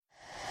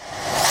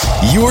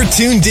You're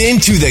tuned in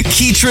to The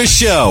Keetra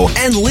Show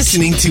and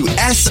listening to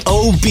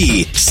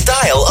SOB,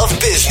 Style of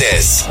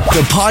Business,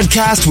 the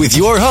podcast with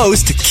your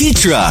host,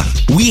 Keetra.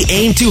 We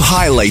aim to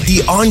highlight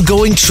the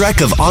ongoing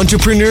trek of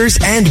entrepreneurs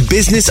and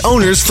business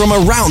owners from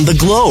around the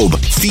globe,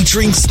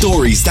 featuring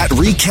stories that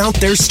recount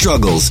their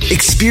struggles,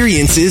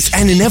 experiences,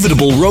 and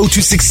inevitable road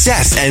to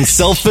success and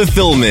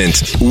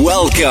self-fulfillment.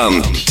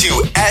 Welcome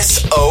to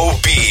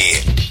SOB.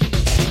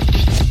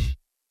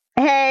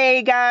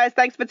 Hey guys,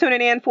 thanks for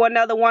tuning in for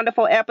another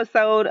wonderful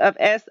episode of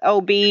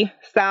SOB,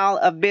 Style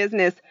of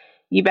Business.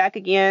 You back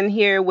again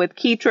here with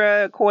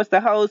Keetra, of course, the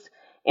host.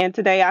 And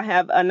today I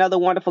have another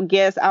wonderful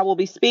guest. I will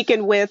be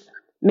speaking with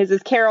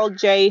Mrs. Carol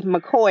J.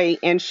 McCoy,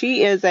 and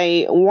she is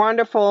a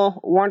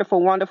wonderful,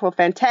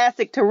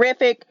 fantastic,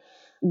 terrific,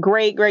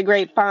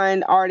 great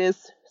fine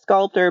artist,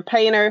 sculptor,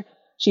 painter.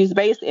 She's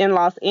based in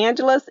Los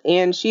Angeles,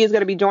 and she is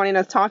going to be joining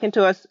us, talking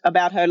to us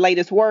about her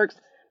latest works,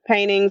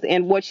 paintings,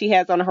 and what she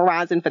has on the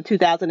horizon for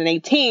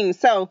 2018.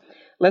 So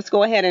let's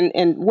go ahead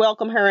and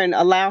welcome her and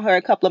allow her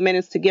a couple of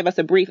minutes to give us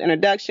a brief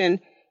introduction.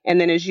 And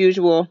then, as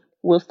usual,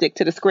 we'll stick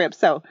to the script.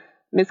 So,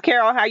 Miss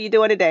Carol, how are you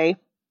doing today?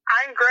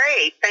 I'm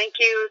great. Thank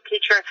you,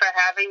 Keetra, for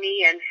having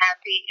me, and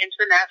happy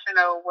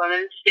International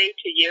Women's Day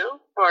to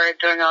you for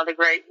doing all the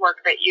great work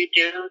that you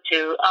do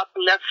to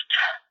uplift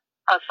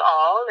us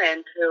all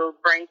and to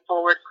bring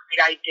forward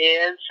great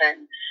ideas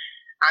and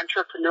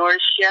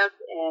entrepreneurship,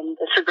 and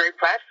it's a great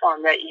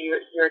platform that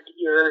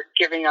you're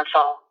giving us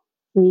all.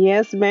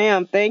 Yes,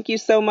 ma'am. Thank you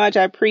so much.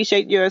 I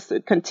appreciate your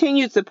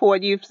continued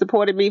support. You've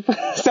supported me for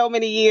so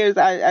many years.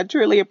 I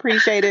truly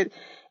appreciate it.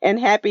 And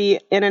happy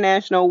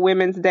International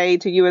Women's Day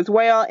to you as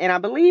well. And I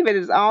believe it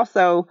is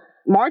also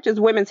March is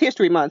Women's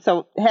History Month.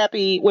 So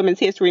happy Women's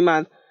History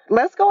Month.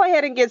 Let's go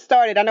ahead and get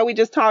started. I know we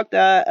just talked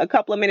a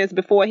couple of minutes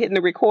before hitting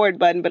the record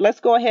button, but let's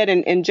go ahead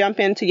and jump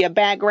into your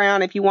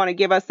background. If you want to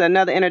give us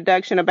another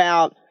introduction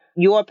about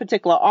your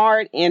particular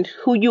art and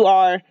who you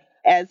are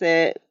as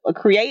a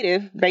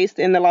creative based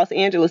in the Los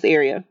Angeles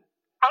area.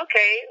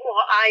 Okay.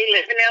 Well, I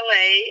live in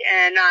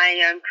LA and I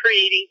am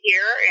creating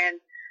here, and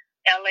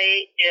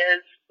LA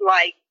is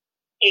like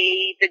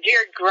the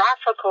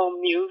geographical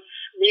muse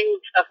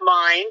of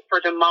mine for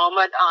the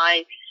moment.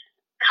 I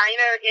kind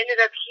of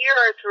ended up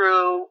here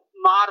through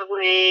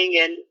modeling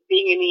and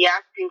being in the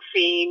acting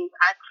scene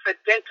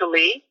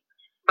accidentally,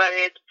 but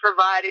it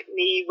provided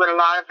me with a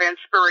lot of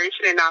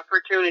inspiration and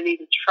opportunity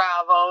to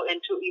travel and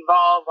to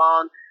evolve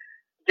on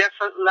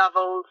different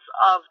levels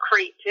of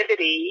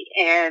creativity.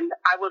 And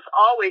I was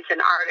always an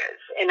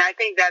artist, and I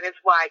think that is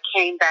why I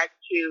came back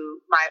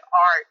to my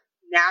art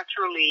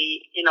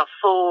naturally in a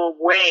full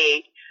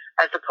way,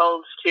 as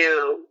opposed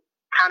to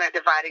kind of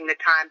dividing the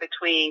time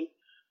between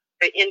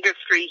the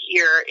industry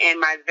here and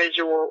my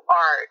visual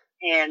art.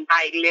 And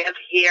I live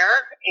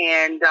here,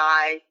 and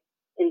I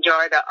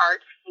enjoy the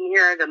arts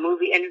here, the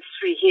movie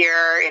industry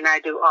here, and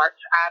I do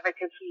arts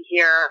advocacy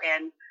here.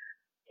 And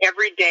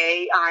every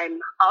day I'm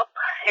up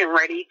and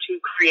ready to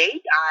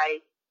create. I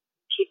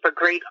keep a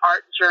great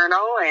art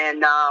journal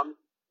and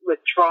with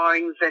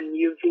drawings and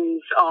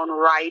musings on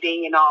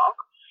writing and all.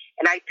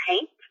 And I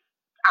paint,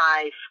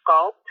 I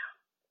sculpt.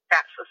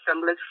 That's a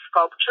symbolist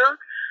sculpture.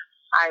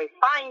 I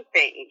find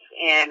things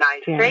and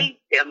I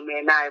save them,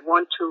 and I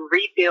want to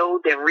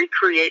rebuild and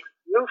recreate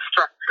new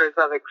structures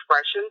of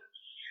expression.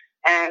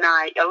 And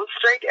I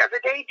illustrate every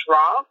day,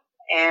 draw,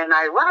 and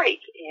I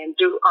write and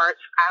do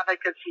arts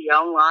advocacy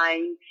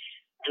online.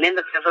 And in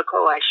the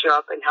physical, I show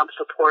up and help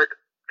support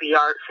the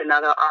arts and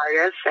other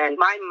artists. And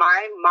my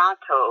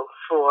motto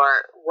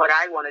for what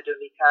I want to do,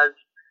 because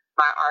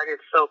my art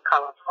is so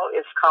colorful,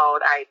 is called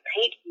I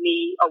Paint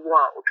Me a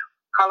World.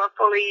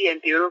 Colorfully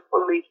and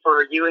beautifully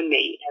for you and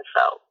me. And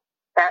so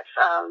that's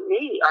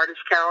me, Artist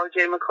Carol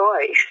J.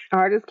 McCoy.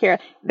 Artist Carol.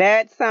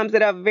 That sums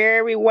it up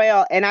very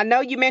well. And I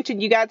know you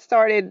mentioned you got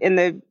started in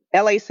the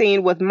LA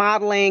scene with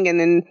modeling, and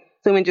then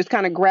someone just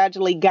kind of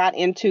gradually got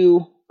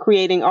into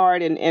creating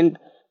art and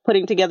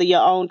putting together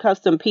your own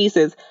custom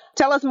pieces.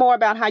 Tell us more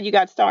about how you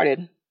got started.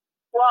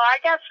 Well, I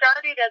got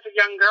started as a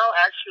young girl,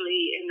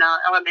 actually, in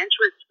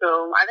elementary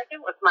school. I think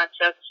it was my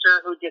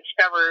sister who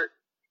discovered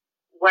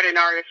what an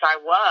artist I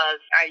was.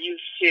 I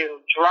used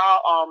to draw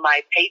on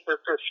my paper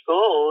for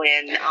school,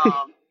 and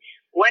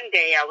one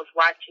day I was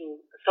watching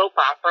a soap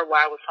opera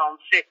while I was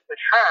homesick with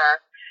her,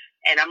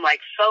 and I'm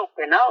like, soap,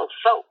 and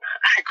soap.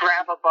 I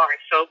grabbed a bar of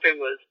soap and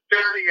was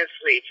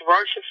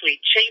ferociously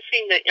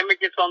chasing the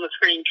images on the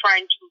screen,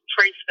 trying to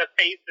trace the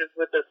faces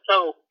with the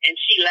soap, and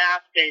she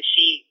laughed, and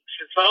she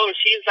says, oh,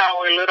 she's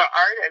our little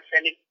artist.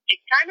 And it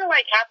kind of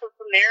like happened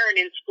from there.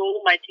 And in school,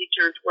 my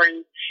teachers were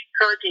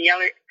encouraging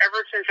ever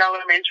since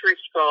elementary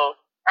school.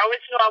 I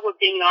always knew I would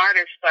be an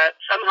artist, but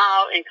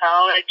somehow in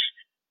college,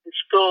 in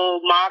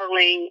school,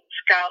 modeling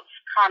scouts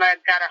kind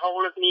of got a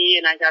hold of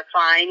me, and I got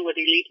signed with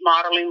Elite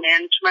Modeling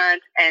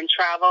Management and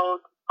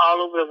traveled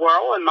all over the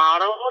world and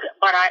modeled.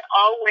 But I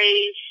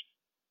always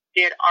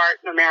did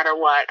art no matter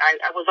what.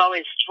 I was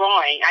always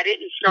drawing. I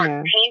didn't start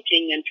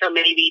painting until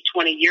maybe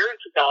 20 years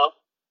ago.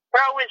 But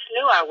I always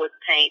knew I would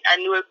paint. I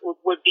knew it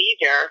would be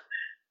there.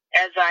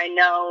 as I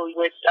know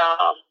with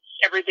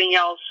everything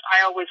else,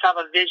 I always have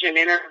a vision,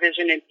 inner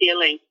vision and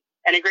feeling.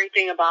 And the great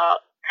thing about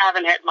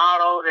having had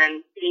modeled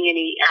and being in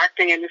the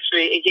acting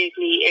industry, it gave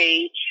me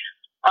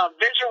a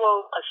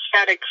visual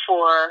aesthetic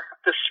for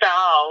the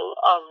style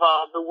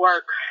of the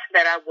work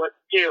that I would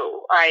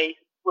do. I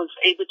was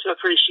able to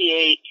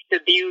appreciate the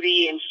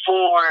beauty and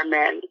form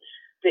and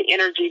the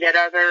energy that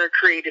other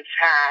creatives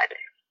had.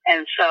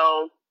 And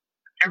so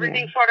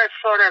everything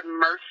sort of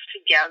merged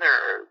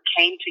together,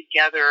 came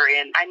together,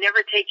 and I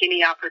never take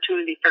any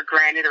opportunity for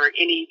granted or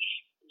any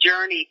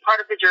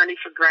part of the journey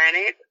for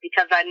granted,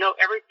 because I know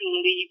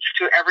everything leads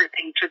to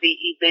everything, to the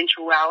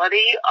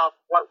eventuality of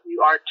what we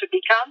are to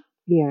become.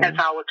 Yeah. As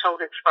our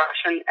total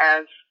expression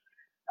as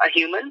a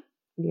human.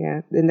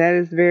 Yeah, and that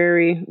is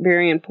very,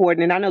 very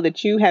important. And I know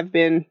that you have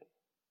been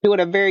doing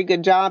a very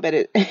good job at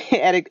it,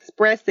 at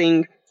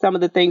expressing some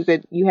of the things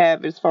that you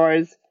have as far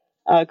as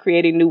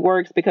creating new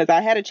works, because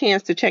I had a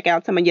chance to check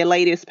out some of your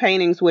latest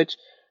paintings, which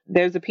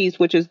there's a piece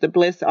which is the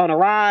Bliss on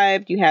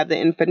Arrived, you have the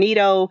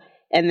Infinito,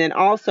 and then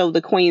also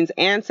the Queen's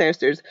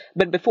Ancestors.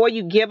 But before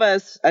you give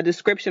us a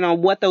description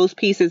on what those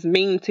pieces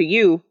mean to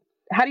you,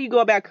 how do you go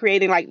about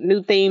creating like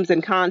new themes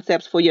and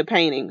concepts for your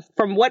paintings?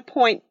 From what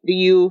point do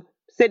you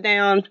sit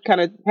down,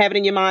 kind of have it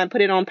in your mind, put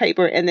it on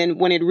paper, and then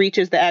when it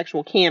reaches the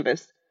actual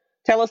canvas?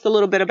 Tell us a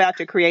little bit about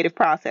your creative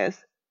process.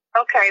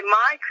 Okay,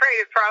 my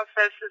creative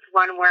process is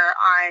one where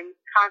I'm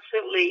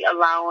constantly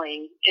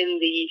allowing, in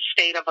the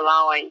state of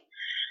allowing,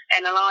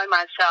 and allowing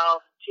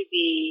myself to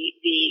be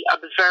the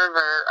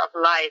observer of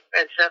life,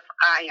 as if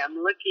I am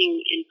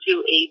looking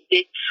into a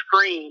big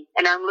screen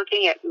and I'm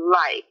looking at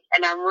life,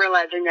 and I'm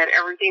realizing that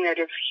everything that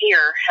is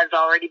here has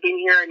already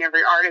been here, and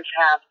every artist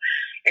have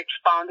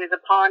expounded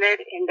upon it,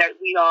 and that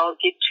we all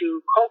get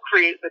to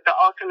co-create with the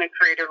ultimate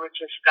creator, which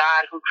is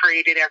God, who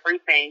created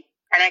everything.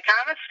 And I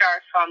kind of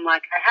start from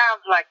I have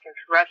this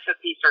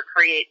recipe for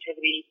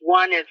creativity.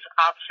 One is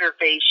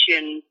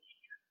observation,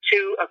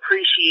 2,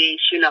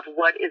 appreciation of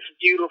what is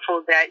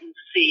beautiful that you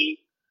see.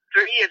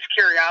 3 is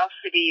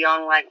curiosity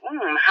on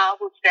how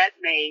was that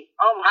made?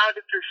 How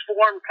did this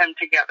form come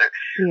together?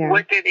 Yeah.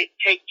 What did it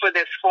take for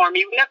this form?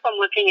 Even if I'm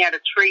looking at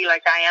a tree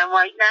like I am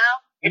right now,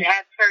 it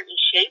has certain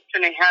shapes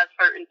and it has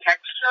certain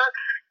texture.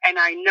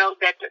 And I know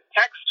that the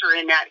texture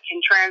in that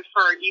can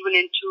transfer even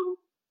into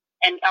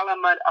an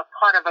element, a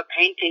part of a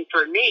painting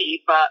for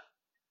me, but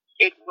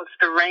it was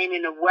the rain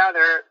and the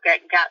weather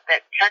that got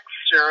that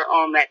texture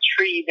on that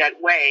tree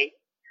that way.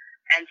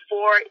 And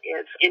 4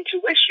 is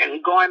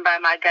intuition, going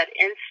by my gut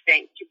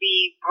instinct, to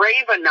be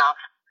brave enough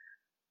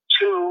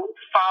to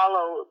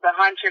follow the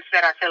hunches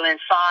that I feel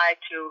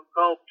inside, to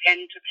go pen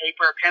to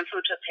paper,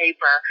 pencil to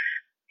paper,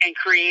 and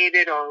create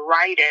it or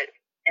write it.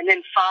 And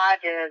then 5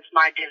 is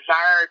my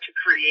desire to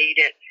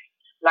create it,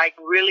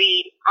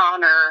 really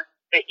honor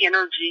the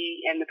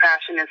energy and the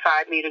passion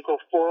inside me to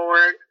go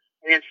forward.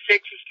 And then 6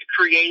 is the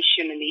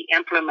creation and the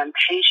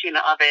implementation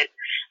of it,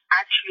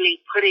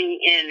 actually putting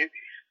in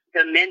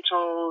the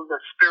mental,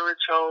 the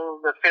spiritual,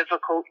 the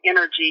physical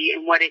energy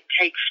and what it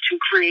takes to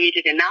create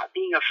it, and not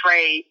being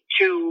afraid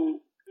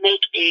to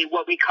make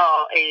what we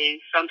call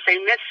some say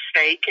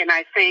mistake, and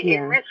I say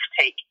a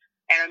mistake.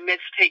 And a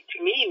mistake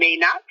to me may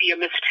not be a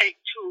mistake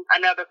to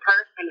another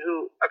person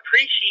who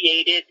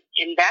appreciated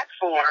in that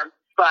form,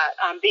 but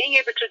being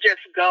able to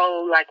just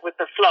go with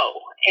the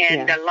flow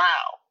and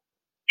allow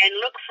and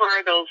look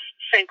for those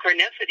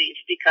synchronicities,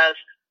 because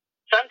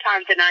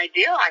sometimes an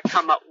idea I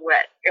come up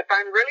with, if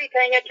I'm really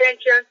paying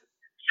attention,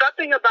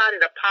 something about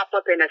it will pop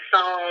up in a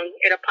song,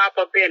 it'll pop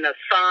up in a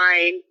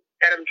sign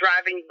that I'm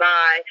driving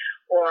by,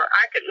 or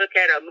I could look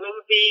at a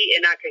movie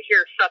and I could hear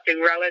something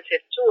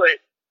relative to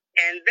it.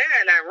 And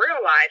then I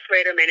realize,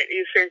 wait a minute,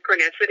 these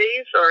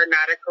synchronicities are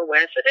not a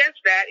coincidence.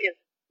 That is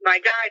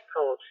my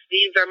guideposts.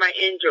 These are my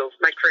angels,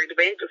 my creative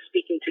angels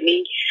speaking to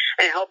me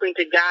and helping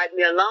to guide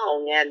me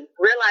along, and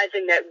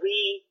realizing that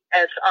we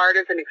as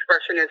artists and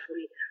expressionists,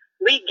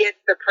 we get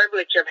the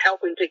privilege of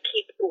helping to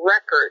keep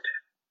records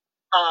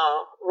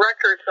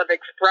of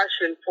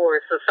expression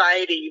for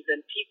societies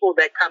and people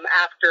that come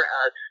after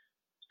us,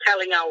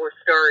 telling our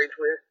stories.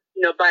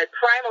 By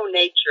primal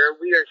nature,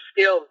 we are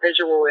still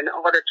visual and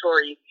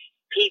auditory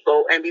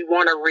people, and we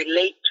want to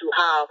relate to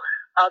how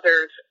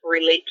others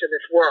relate to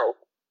this world.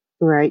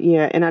 Right,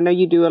 yeah. And I know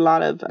you do a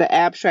lot of the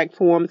abstract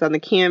forms on the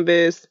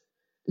canvas.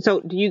 So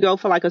do you go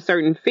for a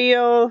certain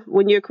feel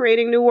when you're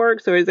creating new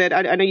works, or is that,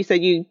 I know you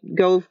said you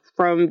go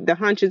from the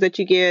hunches that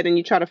you get and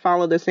you try to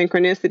follow the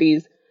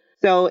synchronicities.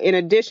 So in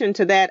addition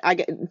to that,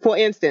 for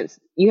instance,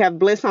 you have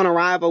Bliss on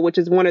Arrival, which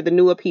is one of the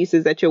newer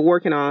pieces that you're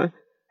working on.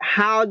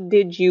 How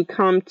did you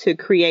come to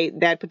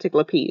create that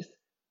particular piece?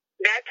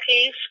 That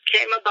piece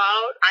came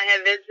about. I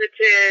had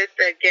visited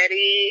the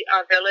Getty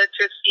Village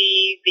to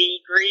see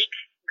the Greek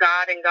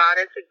God and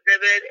Goddess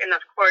exhibit. And of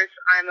course,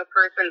 I'm a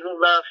person who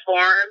loves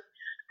form.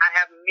 I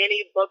have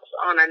many books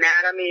on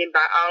anatomy and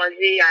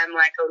biology. I'm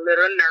a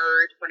little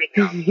nerd when it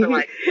comes to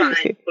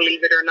science,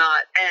 believe it or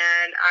not.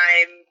 And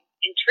I'm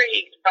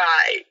intrigued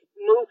by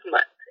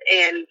movement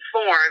and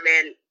form.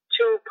 And to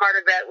too, part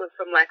of that was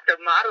from like the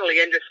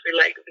modeling industry,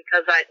 like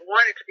because I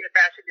wanted to be a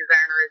fashion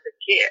designer as a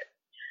kid.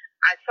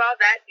 I saw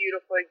that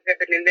beautiful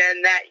exhibit, and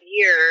then that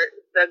year,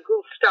 the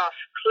Gustav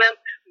Klimt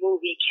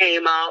movie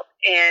came out,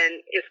 and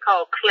it's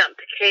called Klimt,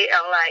 Klimt,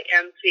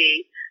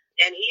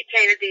 and he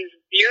painted these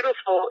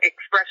beautiful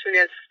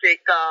expressionistic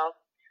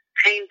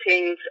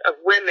paintings of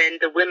women,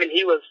 the women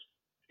he was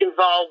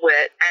involved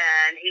with,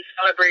 and he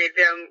celebrated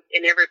them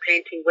in every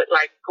painting with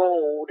like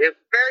gold. A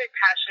very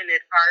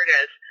passionate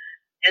artist.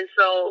 And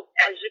so,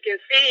 as you can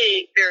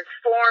see, there's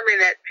form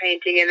in that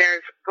painting, and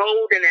there's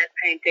gold in that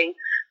painting.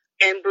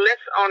 And Bliss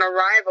on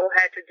Arrival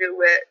had to do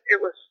with, it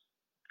was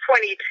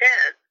 2010,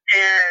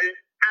 and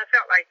I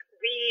felt like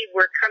we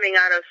were coming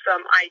out of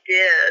some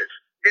ideas.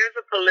 There's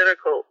a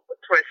political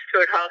twist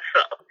to it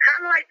also.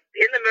 Kind of like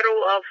in the middle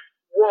of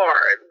war,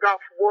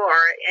 Gulf War,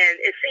 and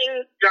it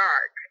seemed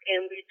dark,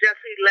 and we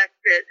just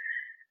elected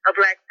a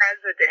black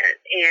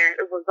president,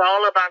 and it was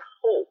all about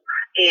hope,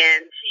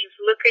 and she's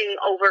looking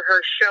over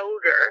her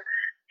shoulder,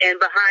 and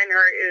behind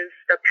her is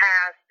the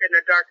past and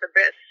the dark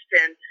abyss,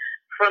 and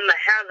from the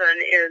heaven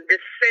is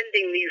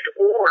descending these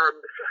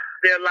orbs.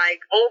 They're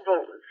like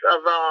ovals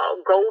of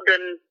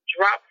golden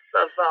drops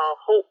of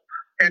hope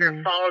that are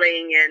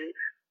falling, and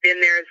then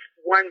there's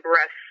one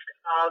breast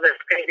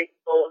that's painted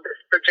gold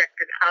that's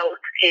projected out,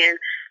 and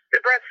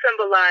the breast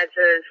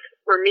symbolizes,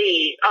 for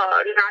me,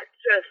 not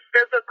just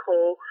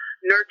physical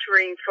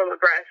nurturing from a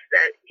breast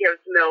that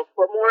gives milk,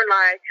 but more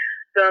like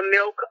the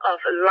milk of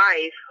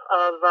life,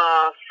 of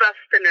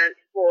sustenance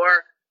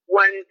for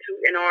one to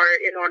in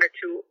order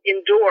to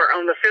endure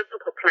on the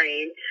physical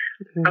plane,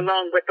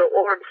 along with the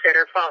orbs that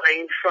are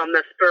falling from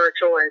the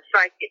spiritual and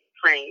psychic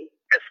plane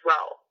as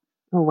well.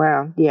 Oh,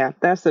 wow. Yeah,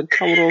 that's a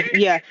total,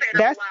 yeah,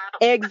 that's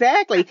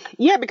exactly.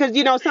 Yeah, because,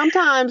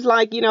 sometimes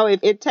if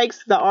it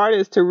takes the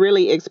artist to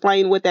really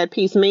explain what that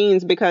piece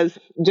means, because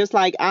just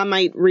like I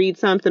might read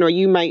something, or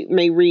you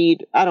may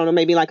read, I don't know,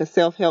 maybe like a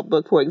self-help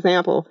book, for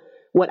example,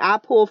 what I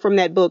pull from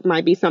that book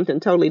might be something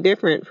totally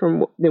different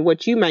than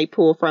what you might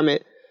pull from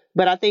it.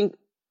 But I think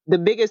the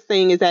biggest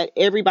thing is that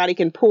everybody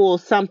can pull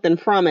something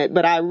from it.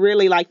 But I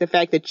really like the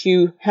fact that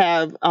you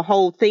have a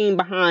whole theme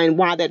behind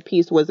why that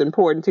piece was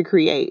important to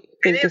create.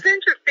 It is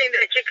interesting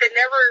that you could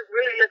never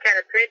really look at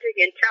a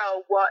painting and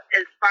tell what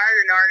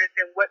inspired an artist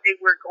and what they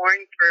were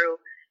going through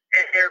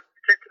in their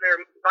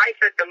particular life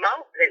at the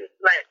moment. And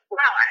like,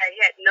 wow, I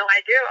had no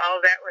idea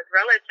all that was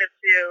relative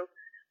to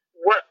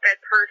what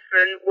that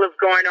person was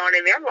going on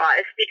in their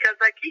life, because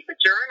I keep a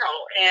journal,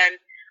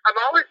 and I'm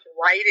always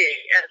writing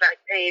as I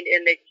paint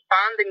and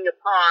expounding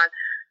upon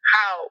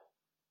how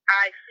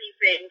I see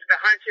things, the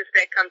hunches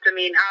that come to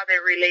me, and how they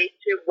relate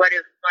to what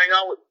is going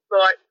on with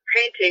thought.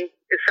 Painting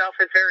itself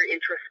is very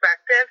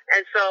introspective,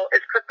 and so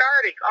it's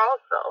cathartic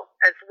also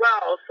as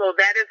well. So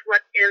that is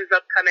what ends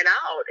up coming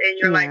out, and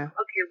you're like,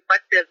 okay,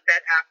 what does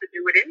that have to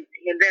do with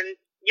anything? And then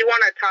you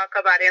want to talk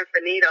about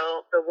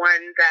Infinito, the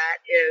one that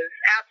is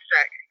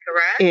abstract,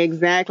 correct?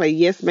 Exactly.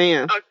 Yes,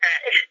 ma'am.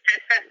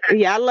 Okay.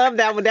 Yeah, I love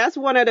that one. That's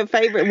one of the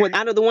favorite ones.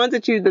 Out of the ones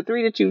the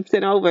three that you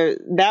sent over,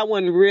 that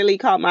one really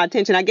caught my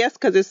attention. I guess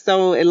because it's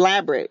so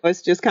elaborate.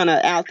 It's just kind of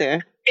out there.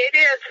 It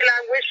is, and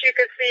I wish you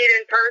could see it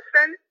in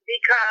person,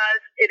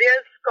 because it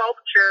is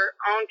sculpture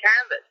on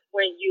canvas.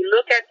 When you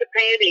look at the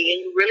painting and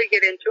you really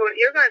get into it,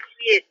 you're going to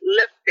see it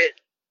lifted.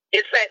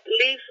 It's at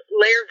least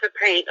layers of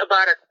paint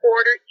about a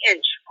quarter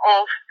inch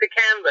off the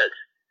canvas.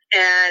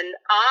 And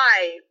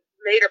I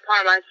made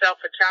upon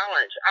myself a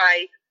challenge.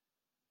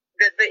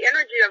 The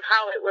energy of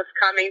how it was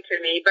coming to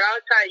me, but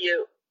I'll tell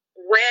you,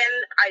 when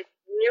I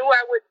knew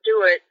I would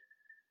do it,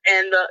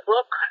 and the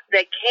book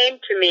that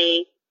came to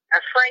me,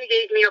 a friend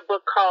gave me a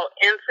book called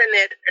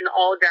Infinite in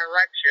All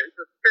Directions,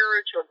 a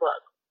spiritual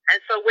book.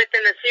 And so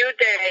within a few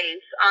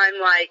days,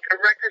 I'm like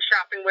record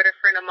shopping with a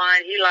friend of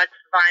mine. He likes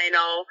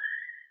vinyl.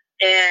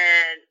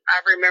 And I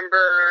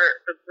remember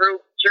the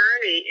group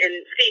Journey, and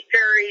Steve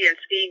Perry and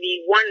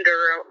Stevie Wonder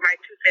are my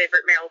two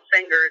favorite male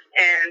singers.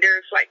 And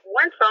there's like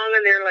one song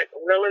in there, like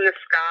Will in the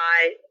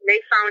Sky. It may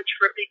sound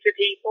trippy to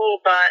people,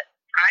 but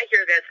I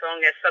hear that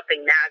song as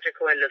something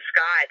magical in the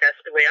sky.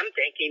 That's the way I'm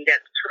thinking.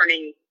 That's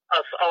turning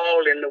us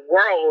all in the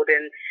world,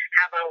 and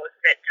have our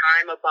set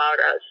time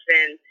about us.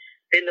 And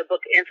in the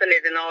book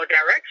Infinite in All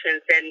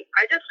Directions, and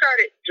I just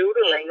started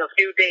doodling a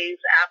few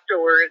days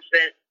afterwards,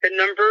 and the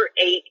number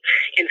 8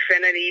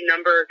 infinity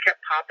number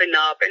kept popping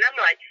up, and I'm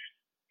like,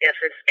 if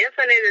it's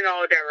infinite in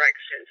all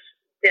directions,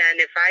 then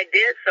if I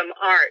did some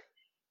art,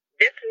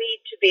 this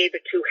needs to be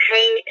able to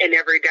hang in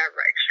every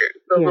direction.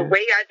 So the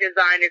way I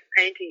designed this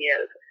painting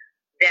is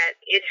that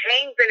it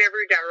hangs in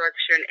every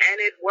direction, and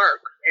it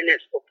works in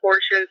its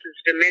proportions,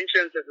 its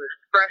dimensions, its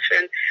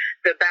expression,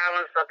 the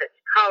balance of its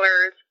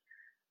colors.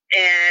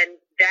 And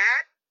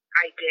that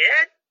I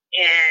did,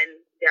 and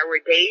there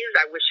were days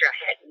I wish I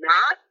had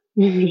not,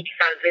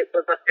 because it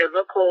was a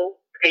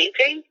physical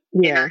painting,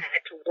 and I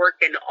had to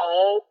work in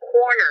all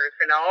corners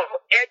and all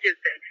edges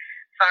and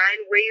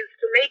find ways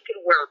to make it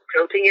work,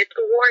 tilting it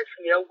towards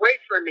me, away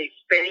from me,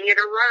 spinning it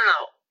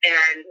around,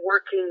 and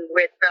working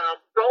with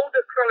gold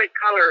acrylic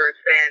colors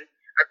and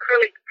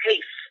acrylic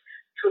paste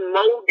to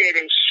mold it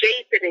and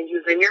shape it and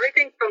using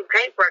everything from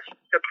paintbrushes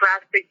to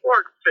plastic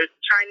forks to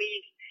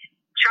Chinese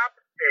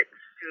chopsticks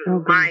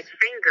to my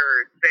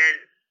fingers and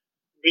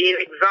being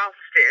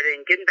exhausted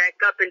and getting back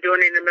up and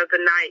doing it in the middle of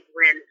the night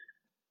when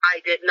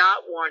I did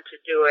not want to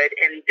do it.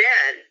 And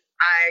then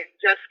I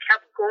just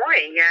kept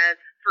going. As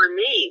for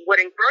me, what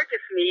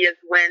encourages me is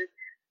when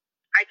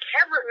I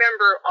can't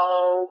remember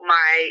all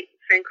my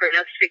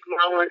synchronistic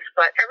moments,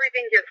 but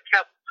everything just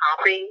kept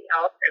popping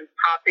up and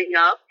popping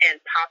up and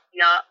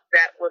popping up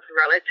that was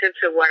relative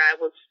to what I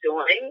was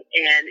doing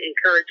and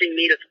encouraging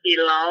me to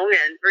speed along.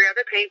 And 3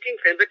 other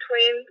paintings in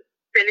between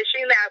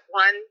finishing that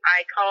one,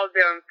 I call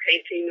them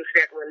paintings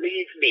that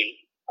relieve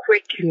me,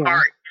 quick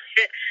art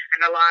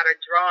and a lot of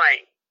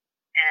drawing.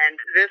 And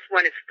this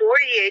one is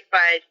 48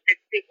 by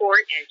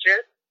 64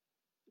 inches.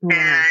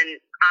 And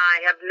I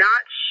have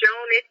not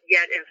shown it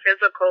yet in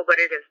physical, but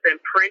it has been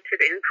printed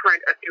in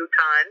print a few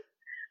times.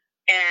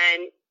 And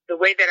the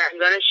way that I'm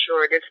going to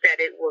show it is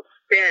that it will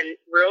spin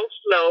real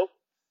slow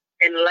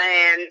and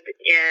land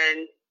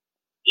in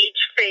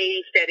each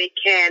phase that it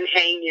can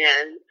hang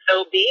in.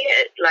 So be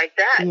it, like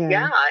that.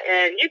 Yeah.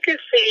 And you can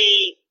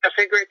see a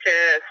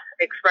figurative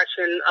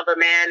expression of a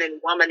man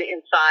and woman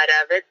inside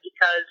of it,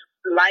 because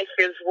life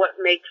is what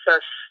makes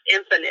us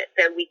infinite,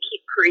 that we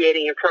keep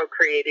creating and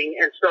procreating.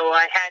 And so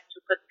I had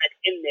to put that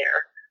in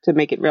there to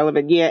make it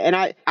relevant. Yeah. And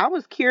I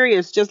was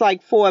curious, just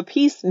like for a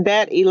piece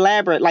that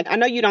elaborate, like I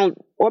know you don't,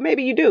 or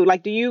maybe you do,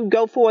 like, do you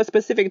go for a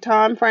specific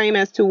time frame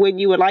as to when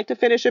you would like to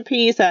finish a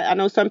piece? I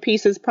know some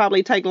pieces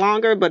probably take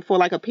longer, but for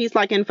like a piece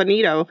like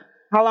Infinito,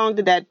 how long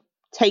did that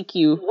take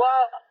you?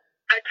 Well,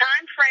 a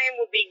time frame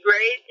would be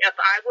great if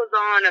I was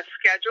on a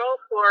schedule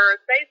for,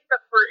 say,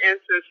 for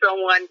instance,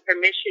 someone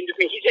commissioned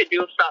me to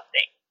do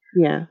something.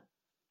 Yeah.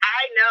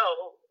 I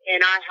know,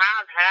 and I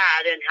have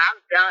had and have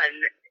done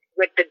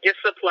with the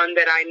discipline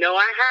that I know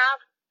I have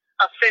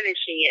of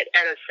finishing it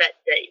at a set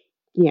date.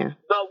 Yeah.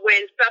 But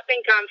when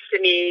something comes to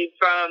me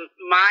from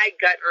my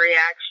gut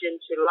reaction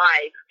to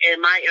life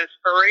and my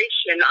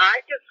inspiration,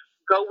 I just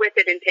go with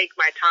it and take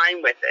my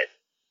time with it.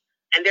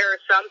 And there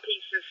are some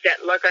pieces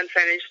that look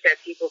unfinished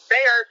that people say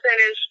are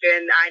finished,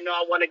 and I know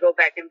I want to go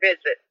back and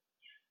visit.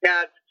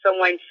 Now,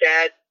 someone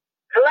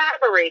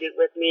collaborated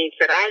with me,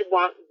 said, I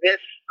want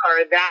this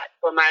or that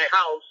for my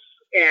house,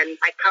 and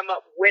I come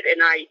up with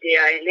an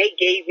idea, and they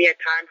gave me a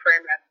time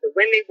frame as to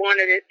when they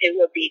wanted it, it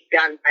would be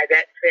done by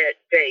that set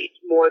date,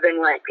 more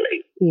than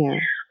likely. Yeah.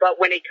 But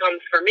when it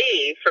comes for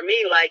me,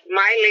 like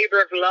my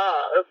labor of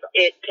love,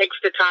 it takes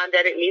the time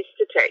that it needs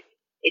to take.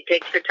 It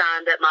takes the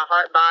time that my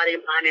heart, body,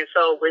 mind, and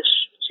soul wish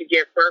to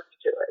give birth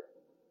to it.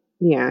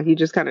 Yeah, you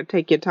just kind of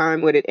take your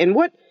time with it. And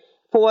what,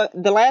 for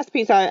the last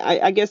piece,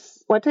 I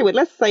guess, well, I tell you what,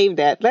 let's save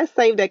that. Let's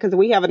save that because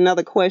we have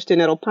another question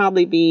that'll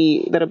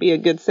be a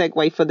good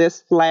segue for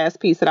this last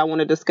piece that I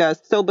want to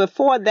discuss. So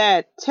before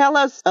that, tell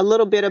us a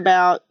little bit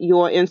about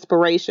your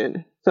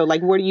inspiration. So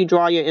like, where do you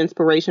draw your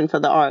inspiration for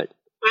the art?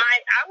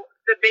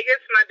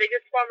 My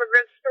biggest form of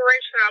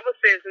inspiration, I would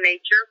say, is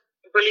nature.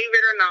 Believe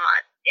it or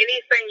not,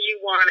 anything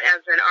you want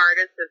as an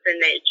artist is in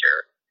nature.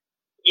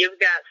 You've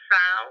got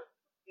sound.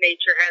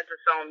 Nature has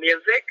its own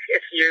music.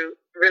 If you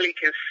really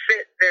can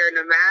sit there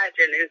and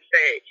imagine and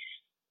say,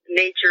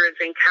 nature is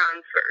in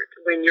concert,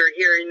 when you're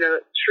hearing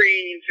the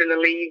trees and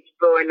the leaves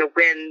blow in the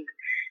wind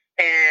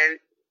and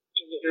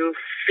you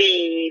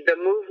see the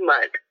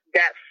movement,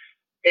 that's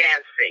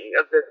dancing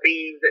of the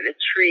leaves and the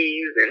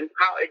trees and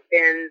how it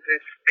bends in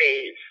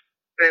space.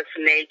 That's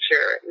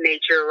nature.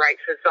 Nature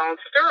writes its own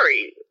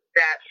story.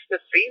 That's the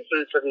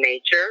seasons of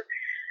nature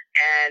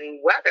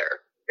and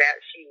weather. That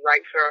she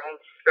writes her own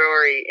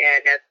story.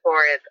 And as far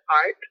as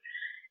art,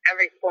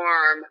 every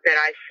form that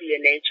I see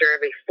in nature,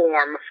 every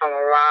form from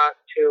a rock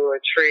to a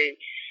tree,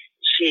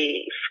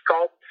 she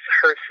sculpts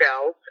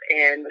herself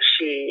and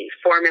she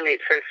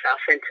formulates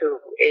herself into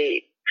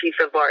a piece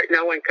of art.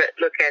 No one could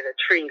look at a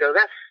tree and go,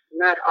 that's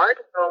not art.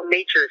 Well,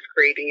 nature is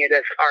creating it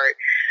as art.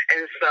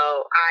 And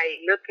so I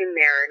look in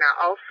there, and I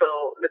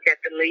also look at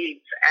the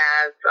leaves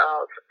as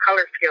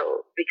color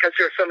skills, because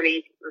there are so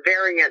many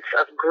variants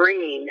of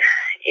green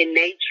in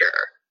nature.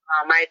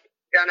 I've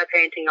done a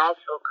painting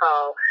also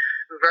called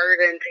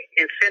Verdant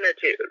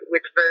Infinitude,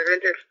 which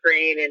verdant is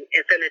green and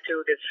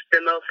infinitude is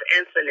the most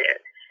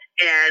infinite.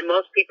 And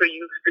most people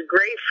use the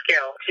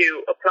grayscale to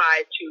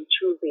apply to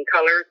choosing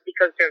colors,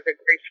 because there's a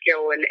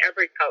grayscale in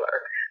every color,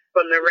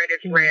 from the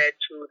reddest red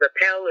to the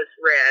palest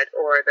red,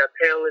 or the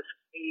palest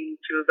green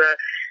to the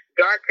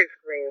darkest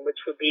green, which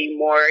would be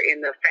more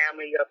in the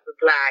family of the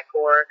black,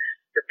 or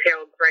the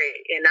pale gray.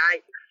 And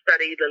I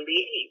study the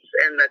leaves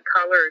and the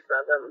colors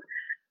of them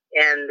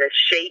and the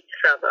shapes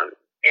of them.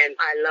 And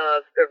I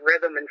love the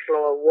rhythm and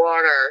flow of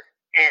water.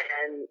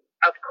 And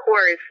of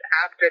course,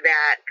 after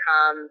that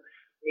comes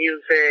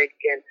music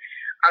and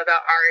other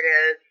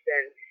artists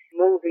and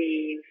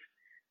movies,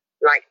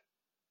 like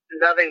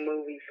loving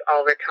movies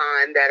all the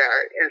time that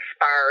are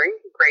inspiring,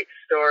 great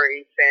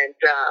stories. And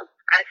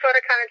I sort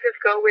of kind of just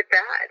go with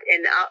that.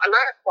 And a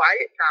lot of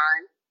quiet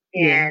time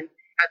and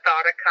a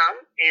thought will come.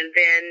 And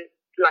then,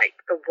 like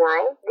the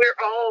world, we're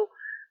all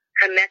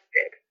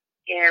connected.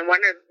 And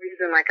one of the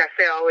reasons, like I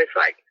say, always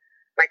like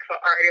for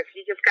artists,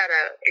 you just got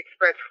to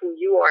express who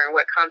you are and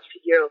what comes to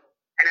you.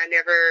 And I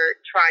never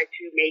try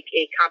to make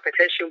a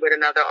competition with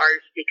another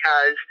artist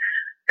because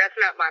that's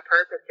not my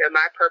purpose.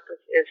 My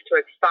purpose is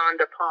to expound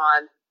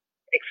upon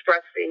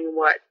expressing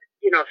what,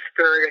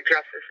 Spirit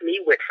addresses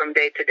me with from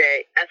day to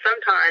day. And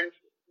sometimes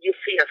you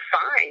see a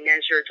sign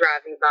as you're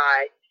driving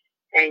by,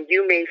 and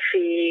you may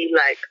see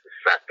like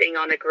something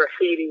on a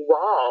graffiti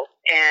wall,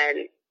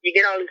 and you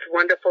get all these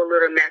wonderful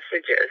little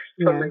messages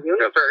from the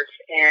universe.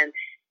 And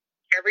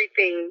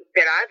everything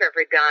that I've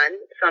ever done,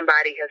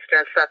 somebody has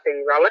done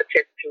something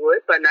relative to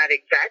it, but not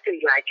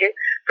exactly like it.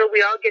 So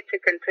we all get to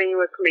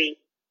continuously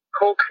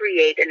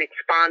co-create and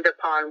expand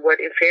upon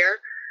what is here.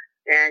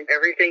 And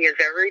everything is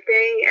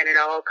everything, and it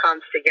all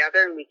comes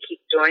together, and we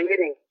keep doing it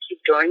and keep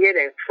doing it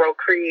and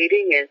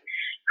procreating and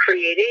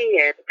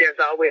creating, and there's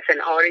always an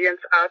audience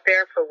out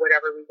there for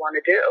whatever we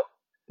want to do.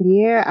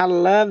 Yeah, I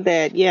love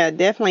that. Yeah,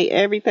 definitely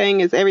everything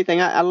is everything.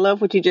 I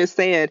love what you just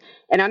said.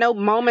 And I know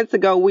moments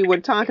ago we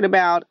were talking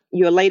about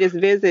your latest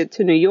visit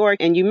to New York,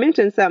 and you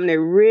mentioned something that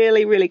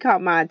really, really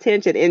caught my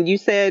attention. And you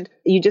said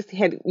you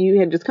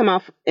had just come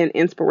off an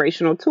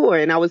inspirational tour,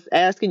 and I was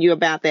asking you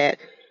about that.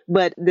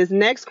 But this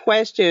next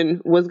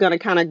question was going to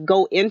kind of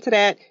go into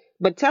that.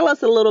 But tell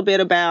us a little bit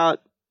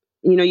about,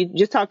 you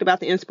just talked about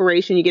the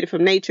inspiration. You get it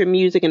from nature,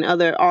 music, and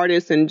other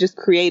artists and just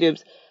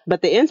creatives.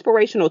 But the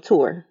inspirational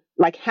tour,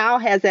 like how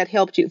has that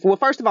helped you? Well,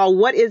 first of all,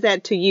 what is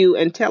that to you?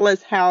 And tell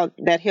us how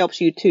that helps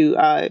you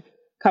to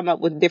come up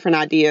with different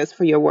ideas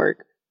for your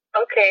work.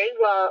 Okay,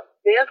 well,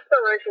 the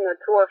inspirational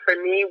tour for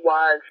me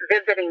was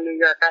visiting New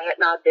York. I had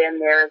not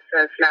been there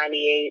since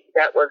 98.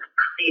 That was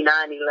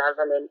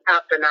pre-9/11. And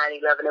after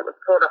 9/11, it was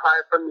sort of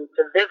hard for me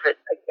to visit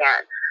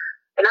again.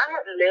 And I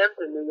had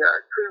lived in New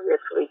York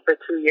previously for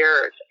 2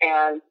 years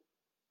and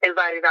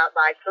invited out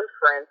by some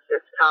friends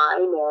this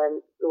time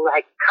and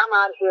like, come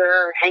out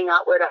here, hang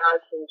out with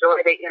us,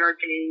 enjoy the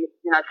energy.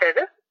 And I said,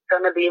 this is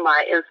going to be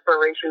my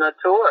inspirational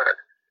tour.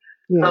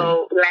 Yeah.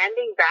 So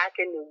landing back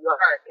in New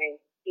York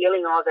and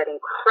feeling all that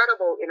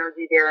incredible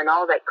energy there and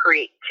all that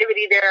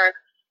creativity there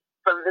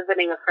from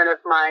visiting a friend of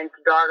mine's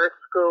daughter's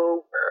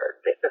school.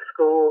 The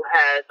school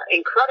has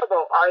an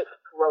incredible arts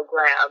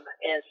program,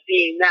 and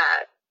seeing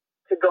that,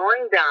 to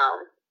going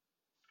down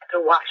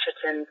to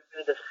Washington to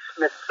the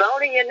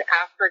Smithsonian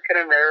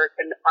African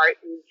American Art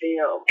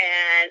Museum.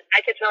 And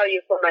I can tell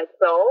you, for my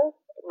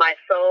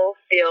soul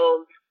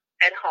feels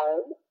at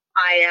home.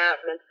 I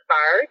am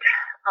inspired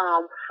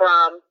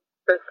from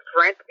the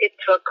strength it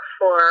took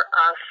for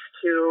us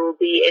to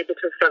be able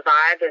to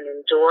survive and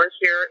endure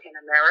here in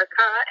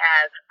America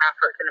as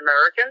African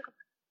Americans.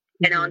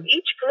 And on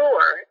each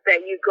floor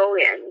that you go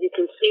in, you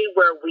can see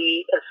where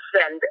we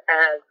ascend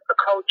as a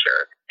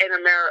culture in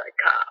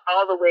America,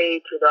 all the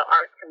way to the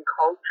arts and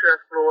culture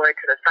floor,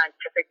 to the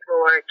scientific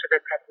floor, to the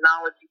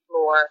technology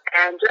floor,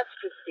 and just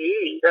to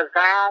see the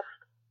vast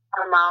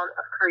amount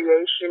of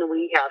creation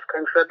we have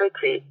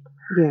contributed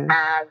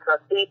as a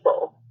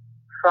people.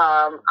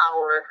 From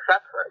our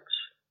suffrage,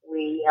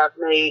 we have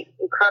made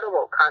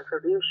incredible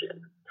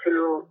contributions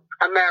to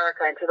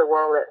America and to the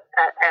world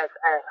as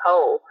a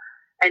whole.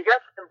 And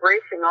just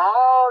embracing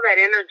all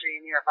that energy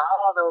in here of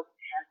all those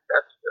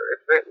ancestors,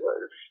 it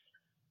was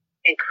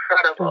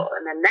incredible.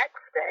 And the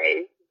next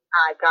day,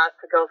 I got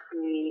to go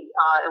see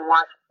in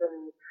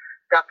Washington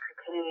Dr.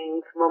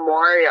 King's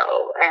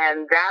memorial,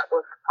 and that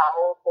was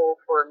powerful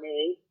for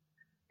me.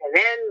 And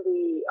then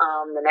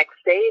the next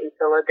day in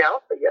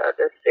Philadelphia,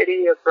 the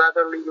city of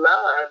brotherly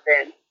love,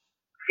 and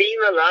seeing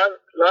the love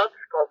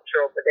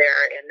sculpture over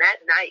there, and that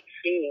night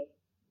seeing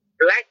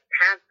Black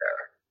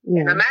Panther.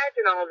 Yeah. And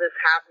imagine all this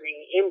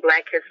happening in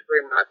Black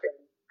History Month.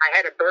 And I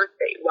had a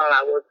birthday while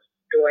I was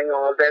doing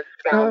all this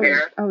down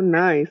there. Oh,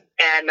 nice.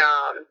 And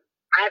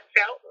I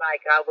felt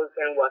like I was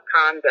in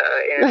Wakanda.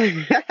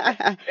 And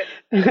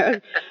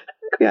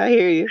yeah, I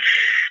hear you.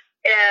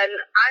 And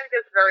I'm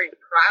just very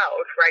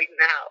proud right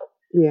now.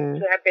 Yeah.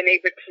 To have been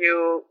able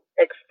to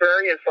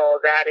experience all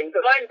that and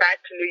going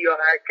back to New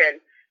York and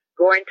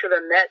going to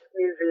the Met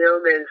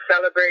Museum and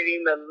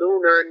celebrating the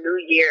Lunar New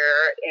Year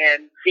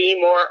and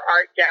seeing more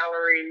art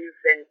galleries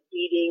and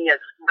eating as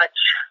much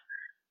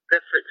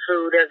different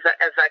food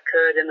as I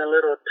could in the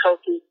little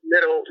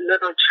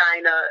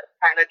China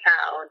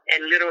Chinatown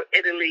and Little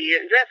Italy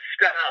and just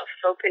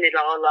soaking it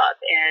all up.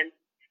 And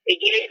it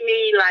gave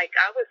me, like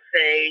I would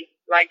say,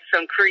 like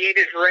some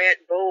creative Red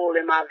Bull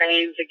in my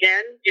veins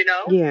again,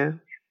 Yeah.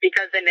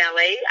 Because in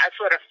LA, I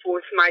sort of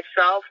forced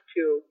myself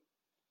to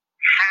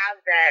have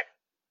that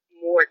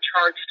more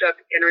charged up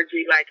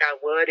energy like I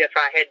would if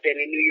I had been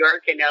in New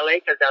York and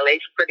LA, because LA's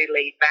pretty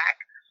laid back.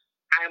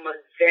 I'm a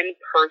Zen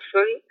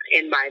person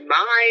in my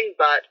mind,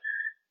 but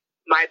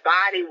my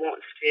body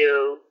wants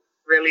to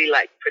really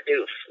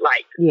produce,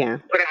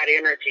 put out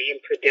energy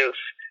and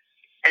produce.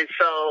 And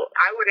so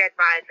I would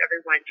advise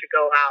everyone to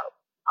go out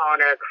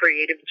on a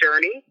creative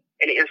journey,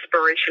 an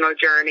inspirational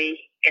journey,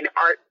 an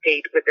art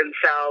date with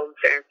themselves,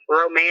 and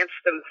romance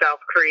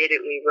themselves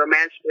creatively,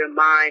 romance their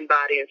mind,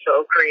 body, and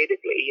soul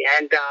creatively,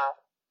 and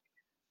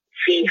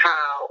see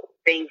how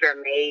things are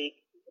made,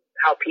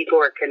 how people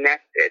are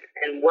connected,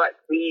 and what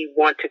we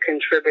want to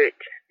contribute.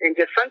 And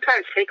just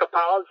sometimes take a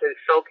pause and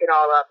soak it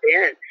all up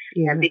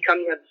in and become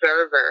an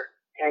observer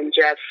and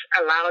just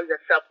allow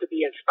yourself to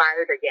be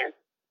inspired again.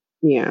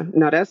 Yeah,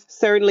 no, that's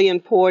certainly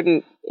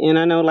important. And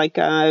I know, like,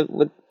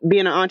 with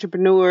being an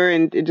entrepreneur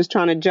and just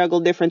trying to juggle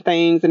different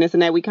things and this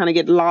and that, we kind of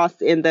get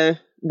lost in the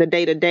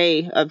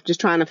day-to-day of just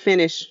trying to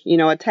finish,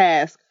 a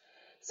task.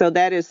 So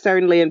that is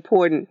certainly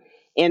important.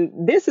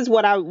 And this is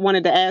what I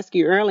wanted to ask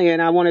you earlier,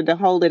 and I wanted to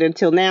hold it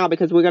until now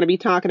because we're going to be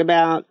talking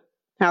about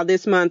how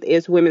this month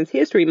is Women's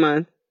History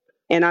Month.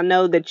 And I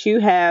know that you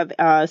have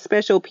a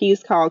special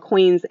piece called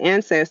Queen's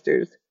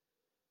Ancestors.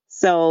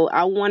 So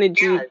I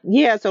wanted you,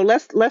 so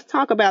let's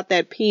talk about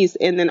that piece.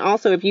 And then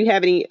also, if you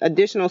have any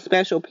additional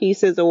special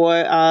pieces or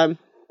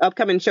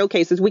upcoming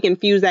showcases, we can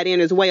fuse that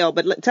in as well.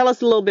 But tell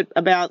us a little bit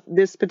about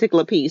this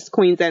particular piece,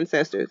 Queen's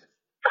Ancestors.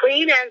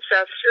 Queen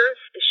Ancestors,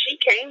 she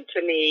came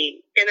to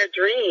me in a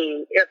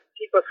dream. If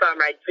people saw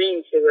my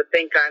dreams, they would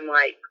think I'm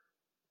like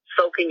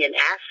soaking in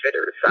acid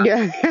or something.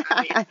 Yeah.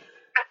 I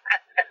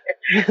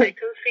mean, they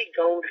can see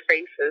gold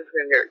faces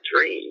in their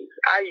dreams.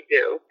 I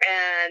do.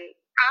 And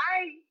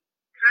I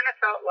kind of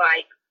felt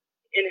like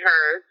in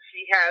her,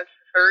 she has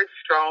her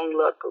strong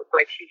look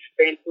like she's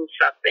been through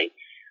something,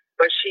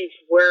 but she's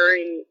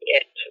wearing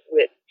it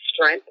with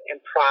strength and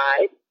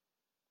pride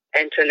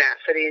and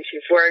tenacity, and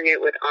she's wearing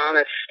it with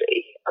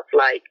honesty of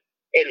like,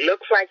 it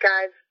looks like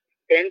I've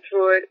been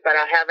through it, but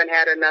I haven't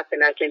had enough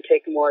and I can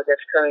take more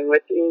that's coming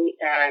with me.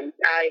 And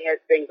I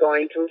have been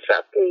going through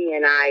something,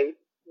 and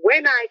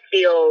when I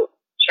feel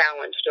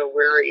challenged or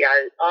weary,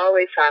 I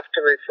always have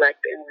to reflect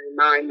and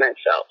remind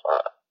myself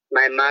of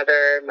my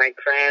mother, my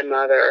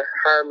grandmother,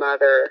 her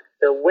mother,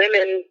 the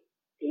women,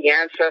 the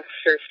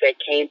ancestors that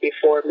came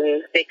before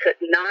me. They could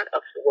not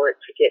afford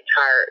to get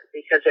tired,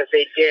 because if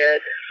they did,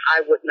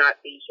 I would not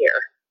be here.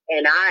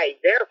 And I,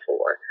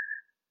 therefore,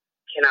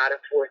 cannot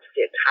afford to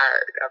get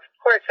tired. Of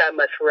course, I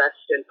must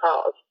rest and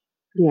pause.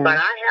 Yeah. But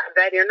I have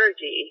that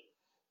energy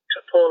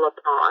to pull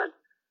upon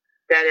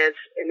that is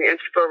an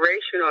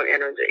inspirational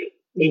energy,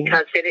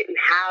 because they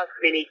didn't have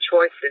many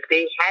choices.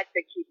 They had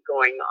to keep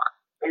going on.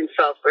 And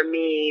so for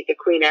me, the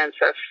Queen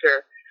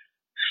Ancestor,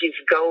 she's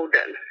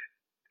golden,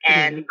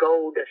 and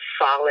gold is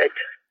solid.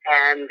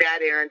 And that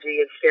energy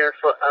is there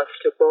for us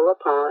to pull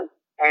upon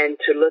and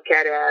to look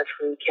at as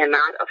we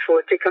cannot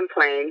afford to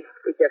complain.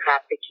 We just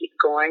have to keep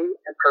going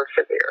and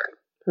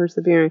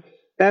persevering.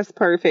 That's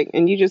perfect.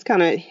 And you just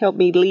kind of helped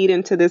me lead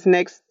into this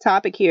next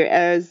topic here.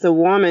 As a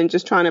woman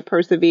just trying to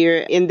persevere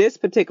in this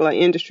particular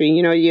industry,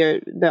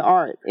 the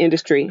art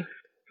industry,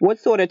 what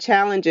sort of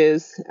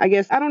challenges, I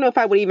guess, I don't know if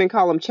I would even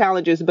call them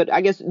challenges, but I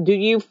guess, do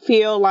you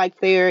feel like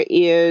there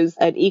is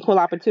an equal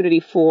opportunity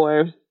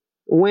for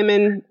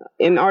women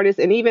and artists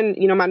and even,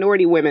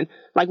 minority women?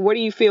 Like, where do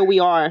you feel we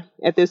are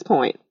at this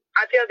point?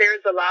 I feel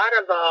there's a lot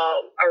of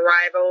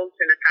arrivals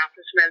and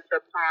accomplishments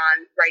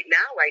upon right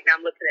now. Right now,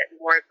 I'm looking at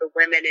more of the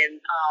women in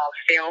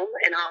film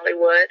in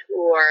Hollywood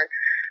who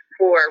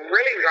are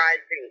really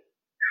rising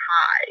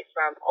high,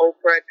 from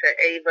Oprah to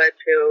Ava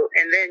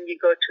and then you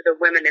go to the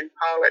women in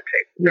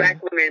politics,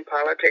 Black women in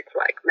politics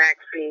like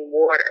Maxine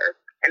Waters,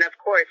 and of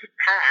course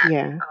Pat,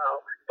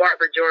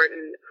 Barbara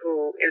Jordan,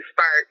 who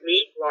inspired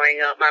me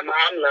growing up. My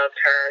mom loved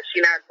her.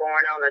 She's not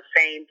born on the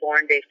same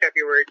born day,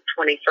 February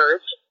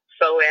 21st.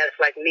 So as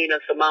like Nina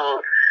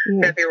Simone,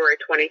 February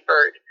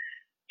 23rd.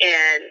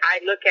 And I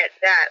look at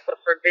that, but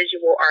for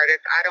visual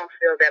artists, I don't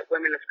feel that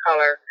women of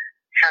color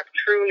have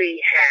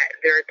truly had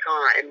their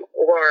time,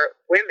 or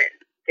women,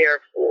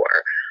 therefore.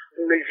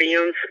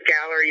 Museums,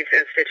 galleries,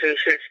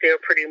 institutions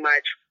still pretty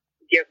much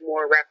give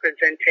more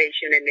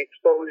representation and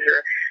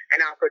exposure and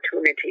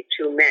opportunity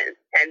to men.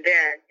 And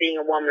then being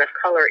a woman of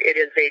color, it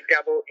is a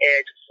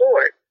double-edged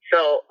sword.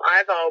 So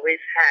I've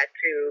always had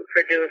to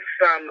produce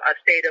from a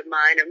state of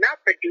mind of not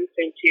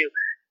producing to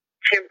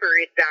temper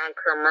it down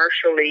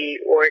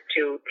commercially or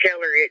to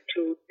tailor it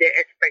to the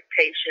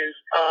expectations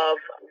of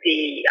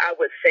the, I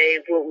would say,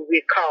 what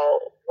we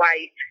call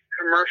white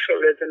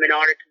commercialism in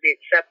order to be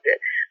accepted.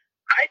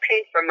 I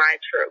paint from my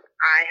truth.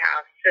 I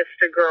have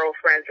sister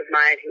girlfriends of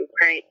mine who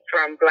paint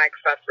from Black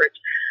suffrage.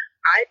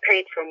 I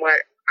paint from what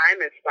I'm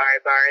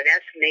inspired by, and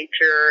that's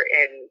nature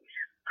and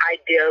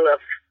ideal of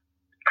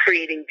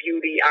creating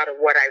beauty out of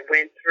what I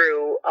went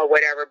through or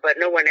whatever, but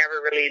no one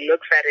ever really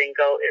looks at it and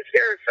go, is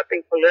there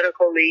something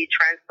politically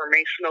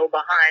transformational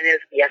behind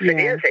this? Yes,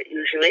 it is. It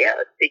usually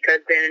is.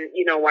 Because then,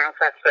 once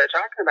I start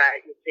talking about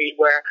it, you see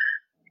where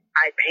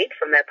I paint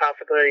from that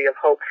possibility of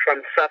hope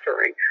from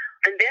suffering.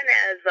 And then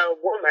as a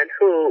woman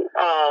who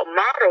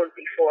modeled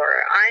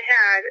before, I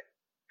had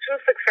two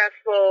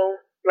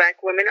successful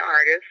Black women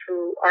artists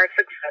who are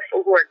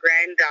successful, who are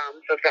grand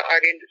dames of the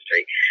art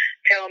industry,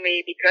 tell me,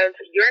 because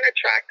you're an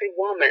attractive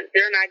woman,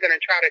 they're not going to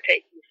try to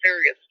take you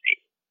seriously.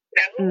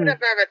 Now, who would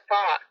have ever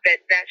thought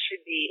that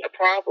should be a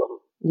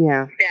problem?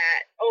 Yeah.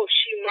 That,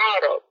 she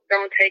modeled,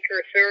 don't take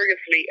her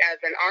seriously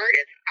as an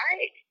artist.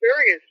 I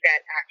experienced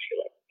that,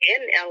 actually.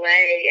 in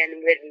LA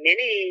and with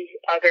many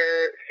other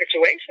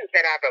situations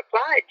that I've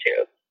applied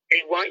to.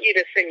 They want you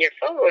to send your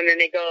photo, and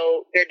then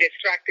they're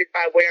distracted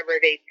by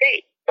whatever they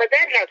think. But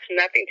that has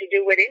nothing to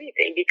do with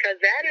anything, because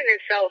that in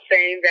itself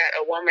saying that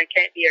a woman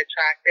can't be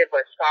attractive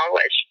or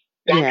stylish,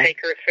 don't take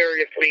her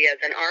seriously as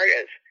an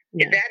artist.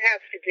 Yeah. That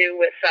has to do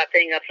with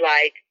something of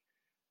like,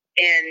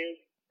 and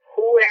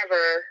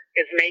whoever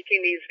is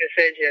making these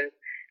decisions,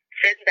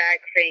 sit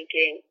back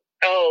thinking,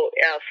 oh,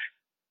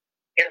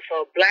 if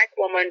a black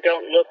woman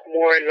don't look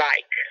more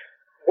like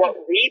what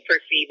we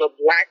perceive a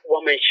black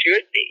woman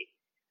should be,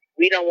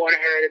 we don't want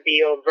her to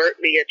be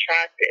overtly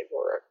attractive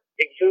or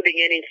exuding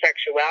any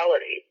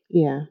sexuality.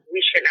 Yeah.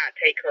 We should not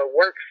take her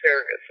work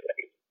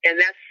seriously. And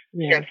that's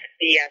just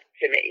BS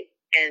to me.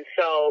 And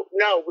so,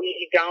 no,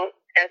 we don't,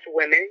 as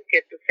women,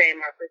 get the same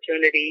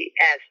opportunity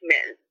as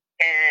men.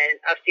 And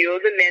a few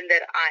of the men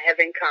that I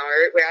have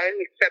encountered, without an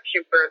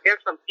exception,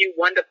 there's some few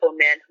wonderful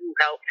men who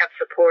have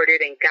supported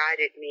and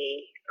guided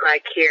me,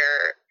 like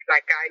here,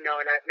 like I know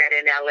and I've met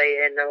in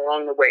LA and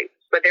along the way.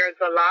 But there's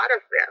a lot of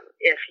them.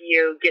 If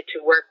you get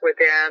to work with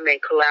them and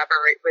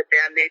collaborate with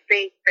them, they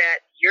think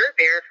that you're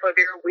there for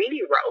their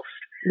weenie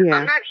roast. Yeah.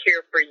 I'm not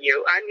here for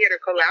you. I'm here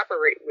to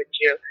collaborate with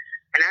you,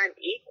 and I'm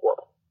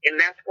equal. And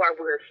that's why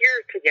we're here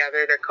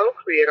together to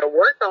co-create or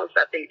work on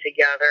something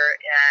together.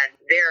 And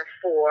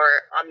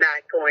therefore, I'm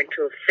not going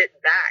to sit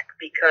back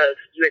because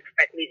you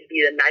expect me to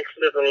be the nice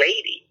little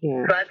lady.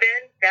 Yeah. But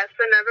then that's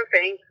another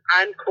thing.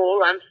 I'm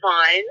cool. I'm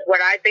fine.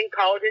 What I've been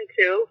called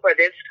into for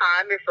this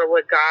time and for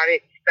what God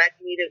expects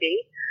me to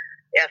be,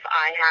 if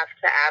I have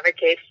to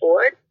advocate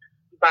for it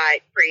by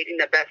creating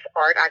the best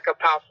art I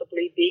could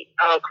possibly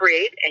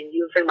create and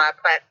using my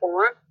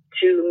platform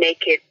to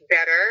make it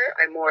better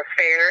and more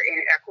fair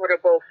and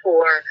equitable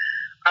for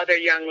other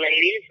young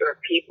ladies or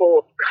people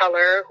of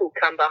color who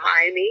come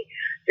behind me,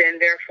 then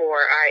therefore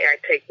I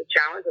take the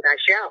challenge and I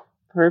shall.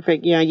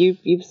 Perfect. Yeah,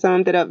 you've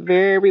summed it up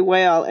very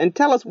well. And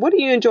tell us, what do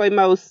you enjoy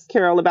most,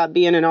 Carol, about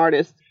being an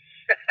artist?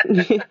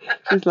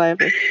 She's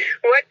laughing.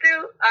 What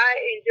do I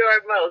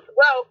enjoy most?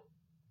 Well,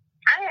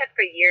 I had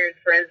for years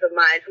friends of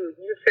mine who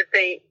used to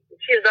think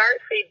she's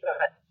artsy,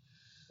 but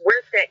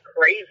where's that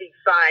crazy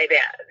side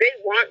at? They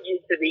want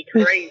you to be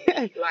crazy.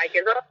 Like,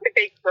 it's almost like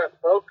they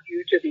provoke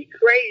you to be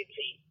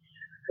crazy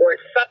or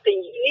something.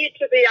 You need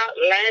to be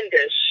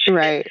outlandish.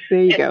 Right.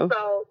 There you go.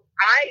 So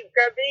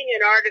being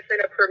an artist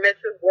in a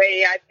permissive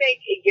way, I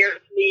think it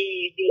gives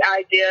me the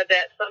idea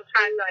that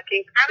sometimes I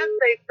can kind of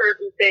say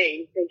certain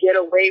things and get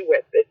away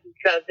with it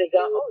because they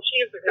go, oh,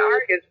 she's an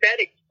artist.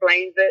 That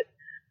explains it.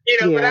 You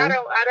know, but I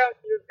don't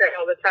use that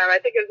all the time. I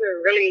think I'm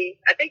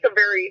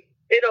very,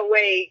 in a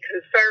way,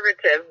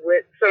 conservative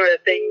with some of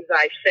the things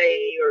I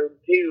say or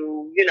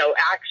do, you know,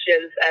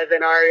 actions as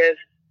an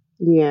artist.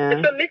 Yeah.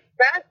 It's a mixed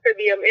bag for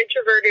me. I'm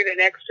introverted and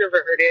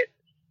extroverted.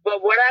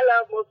 But what I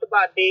love most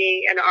about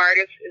being an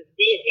artist is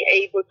being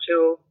able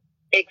to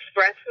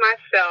express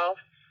myself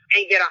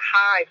and get a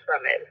high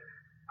from it.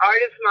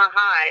 Art is my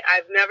high.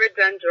 I've never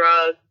done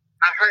drugs.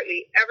 I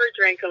hardly ever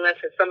drink unless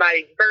it's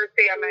somebody's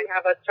birthday. I might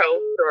have a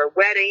toast or a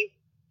wedding.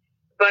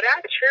 But I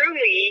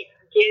truly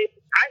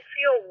I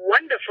feel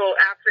wonderful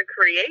after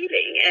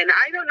creating, and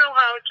I don't know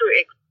how to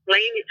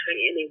explain it to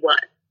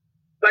anyone.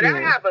 But I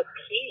have a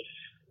peace,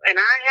 and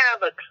I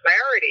have a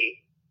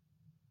clarity,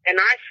 and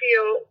I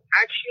feel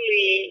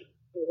actually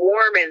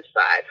warm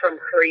inside from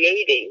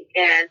creating.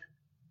 And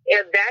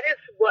if that is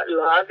what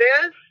love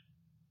is,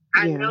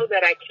 I know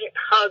that I can't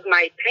hug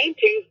my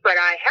paintings, but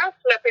I have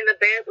slept in the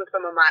bed with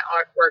some of my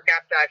artwork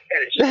after I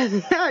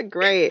finished.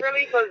 Great. It's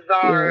really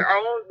bizarre.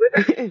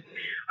 Yeah.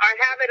 Or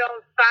have it on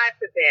side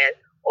the bed.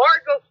 Or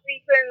go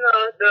sleep in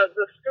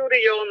the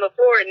studio on the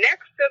floor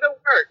next to the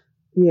work.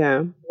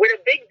 Yeah. With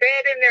a big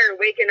bed in there and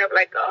waking up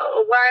like,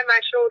 oh, why my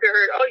shoulder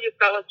hurt? Oh, you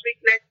fell asleep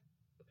next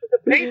to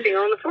the painting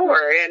on the floor.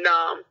 And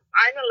I'm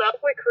in love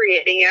with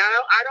creating. And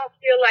I don't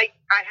feel like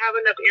I have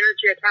enough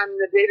energy or time in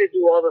the day to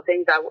do all the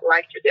things I would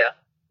like to do.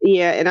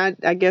 Yeah, and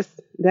I guess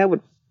that would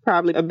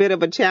probably a bit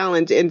of a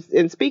challenge.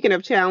 And speaking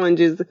of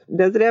challenges,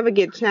 does it ever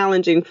get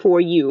challenging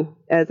for you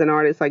as an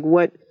artist? Like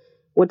what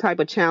type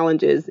of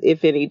challenges,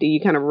 if any, do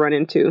you kind of run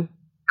into?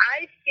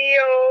 I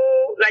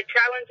feel like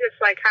challenges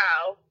like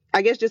how?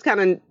 I guess just kind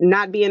of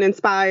not being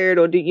inspired,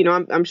 or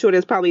I'm sure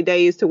there's probably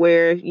days to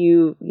where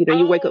you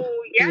wake up.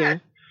 Yes. Yeah.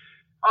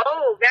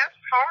 Oh, that's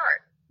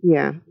hard.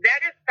 Yeah.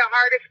 That is the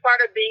hardest part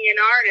of being an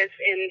artist,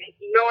 and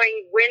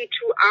knowing when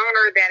to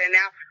honor that and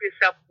ask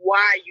yourself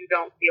why you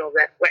don't feel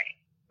that way.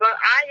 But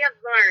I have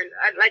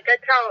learned, like I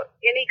tell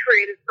any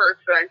creative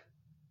person,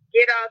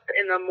 get up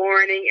in the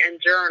morning and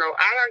journal.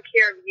 I don't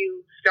care if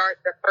you start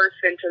the first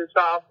sentence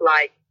off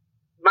like,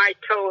 my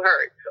toe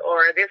hurts,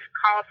 or this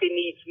coffee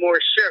needs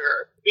more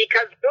sugar,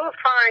 because you'll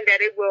find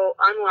that it will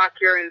unlock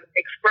your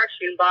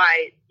expression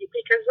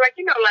because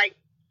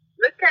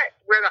look at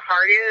where the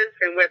heart is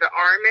and where the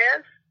arm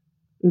is,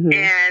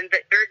 and the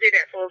energy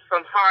that flows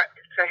from heart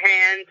to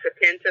hand to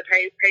pen to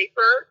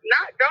paper.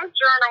 Don't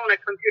journal on a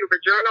computer,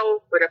 but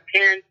journal with a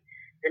pen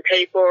and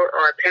paper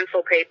or a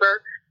pencil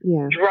paper.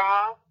 Yeah.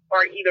 Draw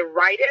or either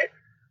write it.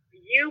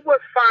 you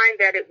will find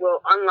that it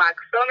will unlock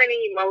so many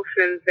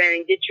emotions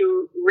and get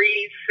you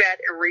reset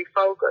and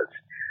refocused.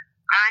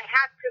 I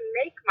have to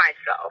make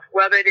myself,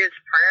 whether it is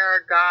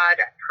prayer, God,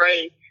 I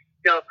pray,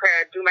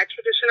 prayer, do my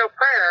traditional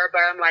prayer,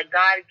 but I'm like,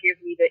 God, give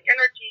me the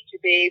energy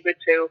to be able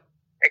to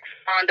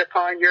expound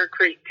upon your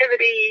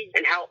creativity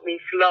and help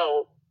me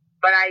flow.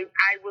 But I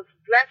was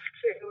blessed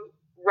to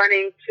run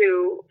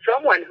into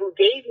someone who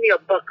gave me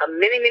a book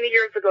many, many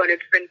years ago, and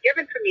it's been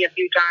given to me a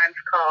few times,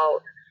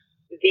 called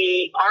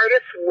The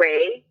Artist's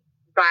Way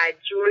by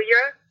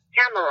Julia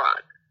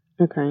Cameron.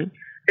 Okay.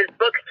 This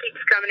book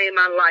keeps coming in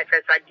my life.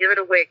 As I give it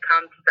away, it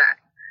comes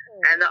back.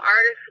 And The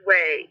Artist's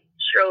Way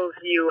shows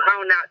you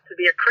how not to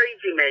be a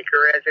crazy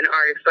maker as an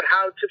artist, but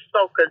how to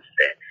focus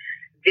and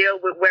deal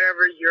with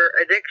whatever your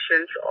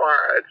addictions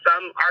are.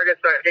 Some artists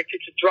are addicted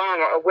to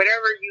drama or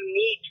whatever you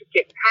need to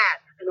get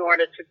past in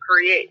order to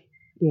create.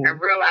 Yeah.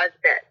 And realize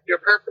that your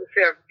purpose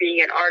of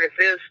being an artist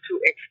is to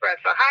express,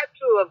 or how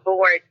to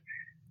avoid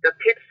the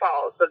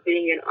pitfalls of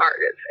being an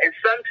artist. And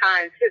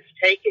sometimes it's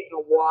taking a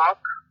walk,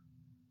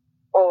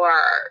 or,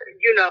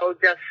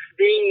 just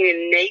being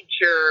in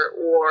nature,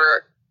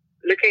 or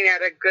looking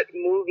at a good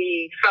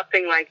movie,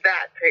 something like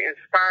that to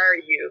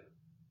inspire you.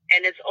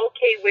 And it's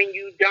okay when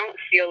you don't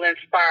feel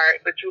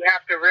inspired, but you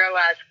have to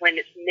realize when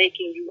it's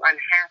making you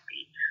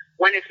unhappy.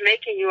 When it's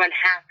making you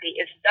unhappy,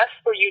 it's best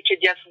for you to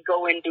just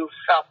go and do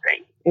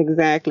something.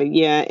 Exactly,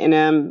 yeah. And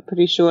I'm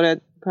pretty sure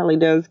that probably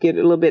does get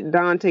a little bit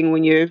daunting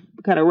when you're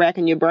kind of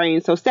racking your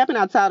brain. So stepping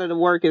outside of the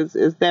work is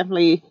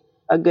definitely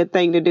a good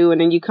thing to do.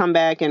 And then you come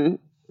back and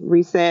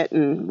reset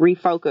and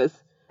refocus.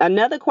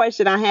 Another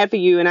question I had for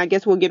you, and I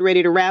guess we'll get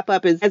ready to wrap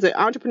up, is as an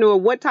entrepreneur,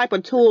 what type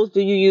of tools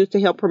do you use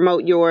to help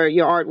promote your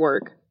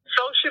artwork?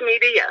 Social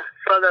media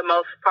for the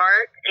most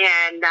part.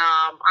 And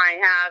I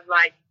have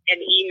an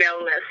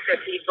email list of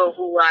people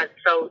who I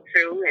sold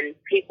to and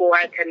people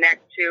I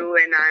connect to,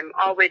 and I'm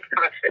always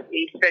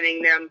constantly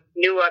sending them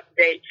new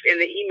updates in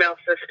the email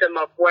system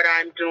of what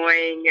I'm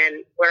doing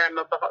and what I'm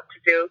about to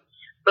do.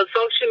 But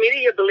social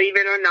media, believe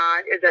it or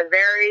not, is a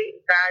very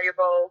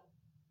valuable,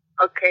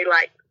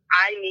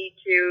 I need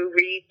to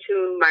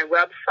retune my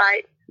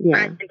website. Yeah.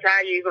 I can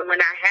tell you, even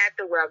when I had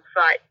the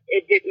website,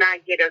 it did not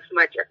get as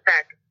much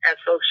effect as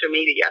social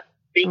media.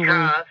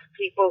 Because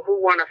people who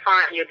want to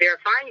find you,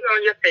 they'll find you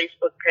on your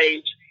Facebook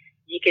page.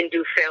 You can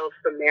do sales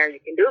from there.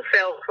 You can do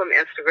sales from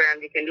Instagram.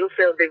 You can do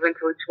sales even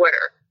through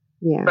Twitter.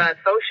 Yeah.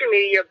 But social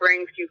media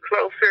brings you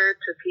closer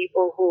to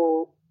people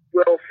who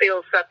will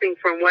feel something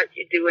from what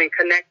you do and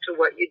connect to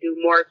what you do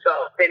more so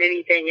than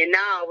anything. And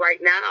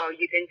right now,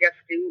 you can just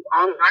do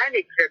online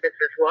exhibits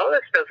as well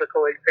as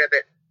physical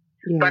exhibits.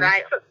 Yeah. But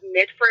I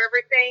submit for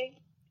everything,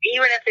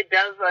 even if it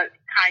doesn't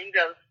kind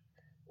of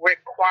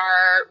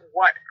require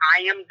what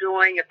I am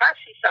doing. If I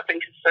see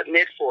something to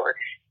submit for,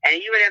 and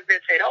even if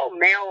they said,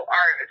 male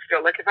artist,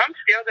 if I'm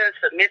still going to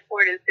submit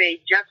for it and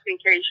say, just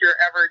in case you're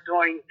ever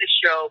doing this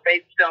show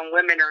based on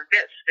women or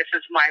this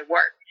is my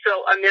work.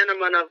 So a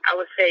minimum of, I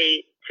would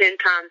say, 10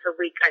 times a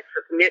week I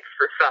submit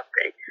for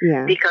something.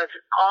 Yeah. Because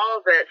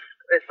all this,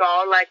 it's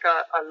all like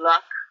a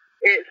luck.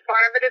 It's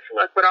part of it is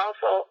luck, but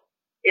also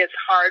it's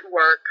hard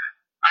work.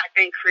 I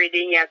think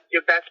creating at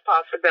your best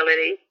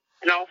possibility,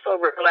 and also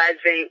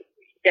realizing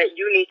that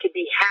you need to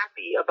be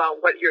happy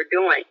about what you're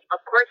doing.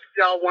 Of course,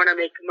 we all want to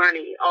make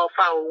money off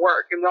our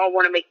work, and we all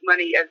want to make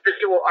money as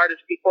visual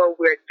artists before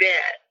we're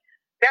dead.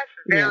 That's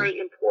very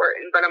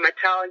important, but I'm going to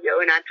tell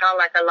you, and I tell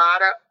a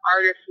lot of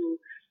artists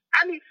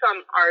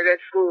some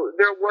artists who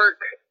their work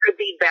could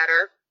be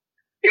better.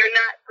 They're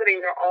not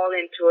putting their all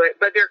into it,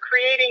 but they're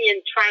creating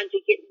and trying to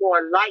get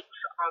more likes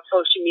on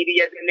social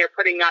media than they're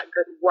putting out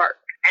good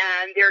work.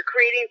 And they're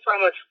creating from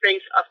a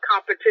space of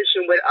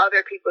competition with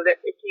other people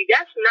that's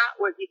not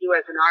what you do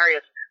as an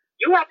artist.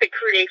 You have to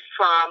create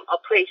from a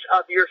place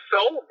of your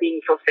soul being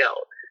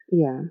fulfilled.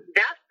 Yeah.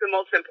 That's the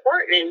most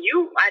important. And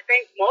I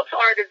think most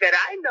artists that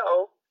I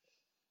know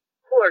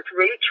who are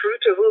really true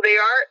to who they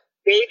are,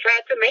 they've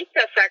had to make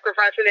that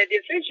sacrifice and that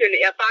decision.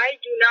 If I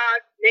do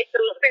not make the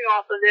living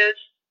off of this,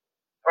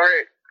 or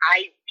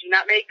I do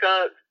not make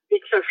a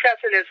big success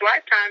in his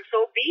lifetime,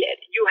 so be it.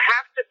 You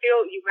have to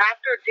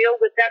deal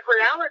with that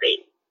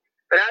reality.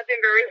 But I've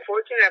been very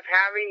fortunate of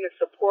having the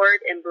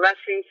support and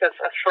blessings of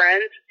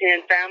friends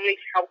and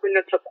families helping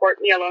to support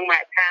me along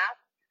my path.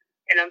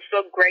 And I'm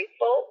so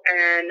grateful.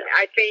 And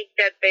I think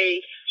that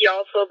they see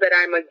also that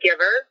I'm a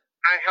giver.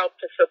 I help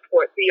to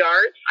support the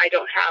arts. I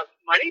don't have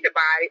money to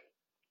buy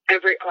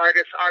every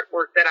artist's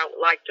artwork that I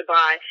would like to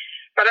buy.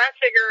 But I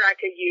figure I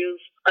could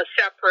use a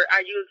separate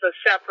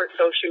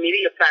social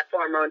media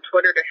platform on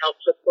Twitter to help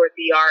support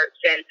the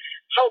arts and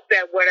hope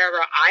that whatever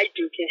I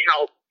do can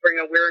help bring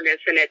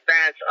awareness and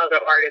advance other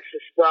artists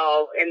as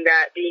well. And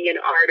that being an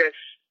artist,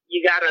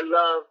 you got to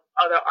love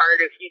other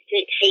artists. You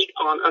can't hate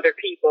on other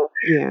people.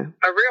 Yeah.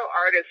 A real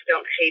artist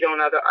don't hate on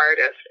other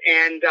artists.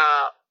 And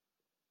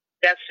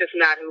that's just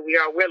not who we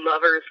are. We're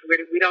lovers.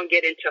 We don't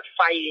get into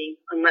fighting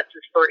unless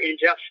it's for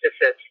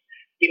injustices,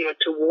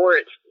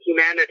 towards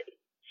humanity.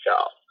 So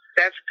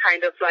that's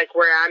kind of like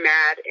where I'm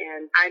at,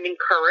 and I'm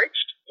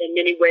encouraged in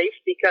many ways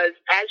because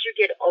as you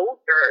get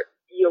older,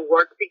 your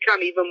work become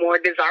even more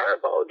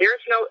desirable.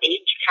 There's no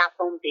age cap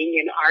on being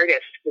an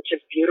artist, which is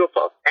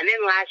beautiful. And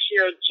then last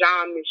year,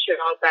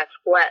 Jean-Michel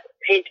Basquiat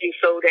painting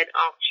sold at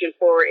auction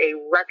for a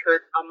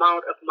record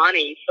amount of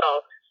money. So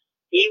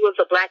he was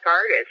a black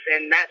artist,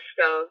 and that's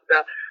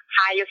the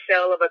highest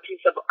sale of a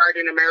piece of art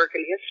in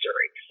American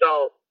history.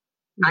 So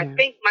I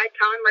think my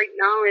time right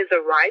now is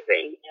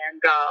arriving,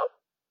 and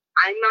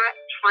I'm not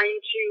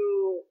trying to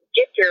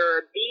get there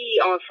or be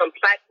on some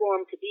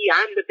platform to be,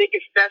 I'm the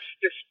biggest, best,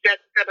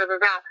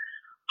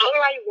 All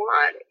I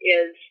want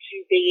is to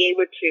be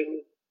able to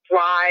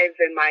thrive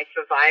in my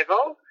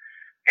survival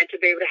and to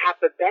be able to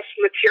have the best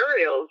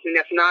materials, and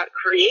if not,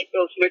 create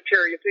those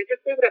materials, and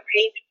just be able to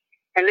paint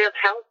and live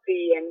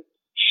healthy and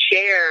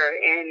share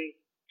in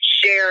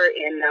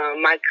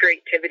my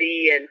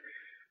creativity and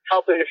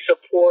helping to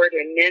support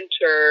and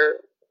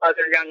mentor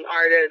other young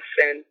artists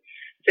and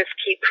just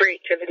keep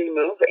creativity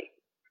moving.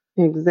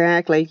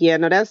 Exactly. Yeah,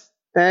 no,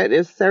 that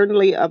is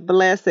certainly a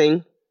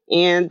blessing.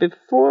 And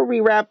before we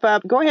wrap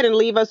up, go ahead and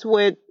leave us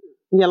with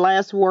your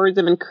last words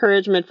of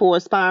encouragement for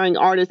aspiring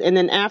artists. And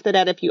then after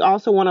that, if you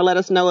also want to let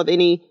us know of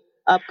any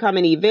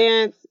upcoming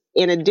events,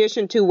 in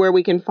addition to where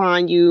we can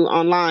find you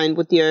online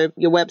with your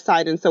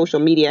website and social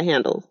media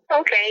handles.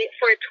 Okay.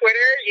 For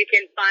Twitter, you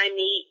can find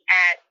me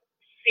at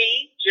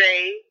CJ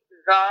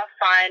The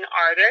Fine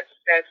Artist.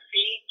 That's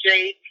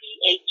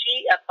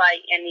CJTHEFINEARTIS.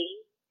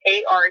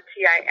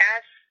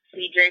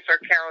 CJ for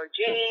Carol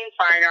Jean,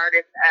 Fine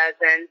Artist as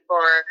in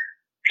for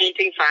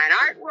painting fine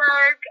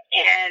artwork.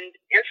 And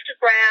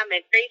Instagram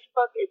and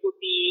Facebook, it would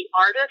be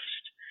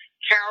Artist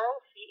Carol,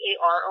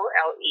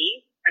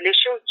 CAROLE,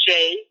 initial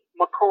J,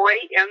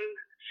 McCoy,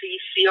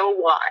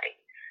 MCCOY.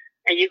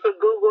 And you could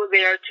Google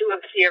there too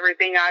and see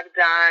everything I've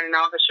done and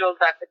all the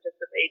shows I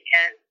participate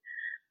in.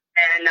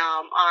 And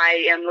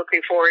I am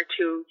looking forward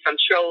to some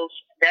shows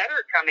that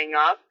are coming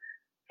up.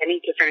 I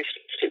need to finish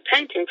these 2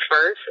 paintings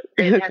first.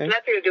 It has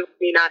nothing to do with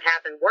me not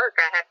having work.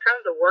 I have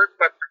tons of work,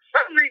 but for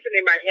some reason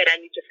in my head,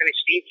 I need to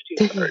finish these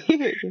 2 first.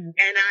 And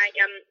I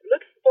am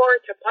looking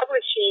forward to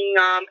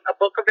publishing a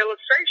book of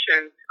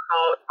illustrations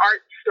called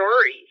Art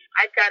Stories.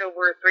 I've got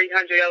over 300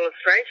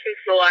 illustrations,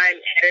 so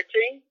I'm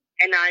editing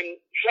and I'm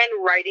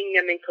handwriting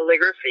them in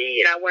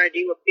calligraphy. And I want to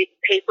do a big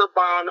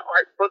paper-bound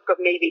art book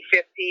of maybe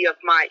 50 of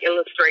my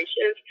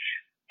illustrations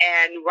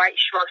and write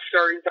short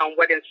stories on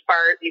what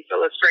inspired these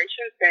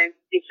illustrations. And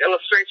these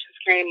illustrations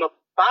came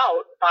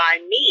about by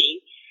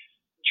me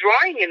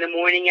drawing in the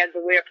morning as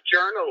a way of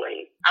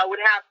journaling. I would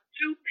have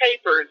 2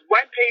 papers,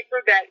 one paper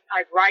that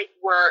I write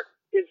where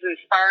is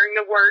inspiring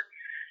the work,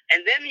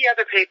 and then the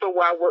other paper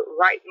where I would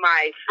write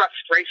my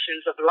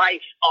frustrations of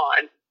life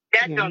on.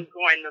 That don't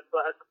go in the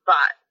book,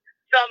 but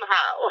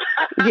somehow.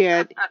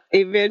 Yeah,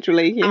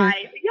 eventually. Yeah.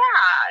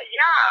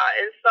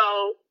 And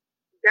so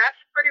that's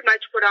pretty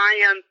much what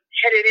I am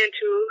headed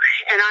into,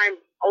 and I'm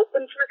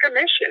open for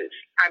commissions.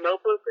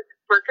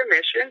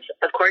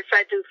 Of course,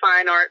 I do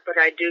fine art, but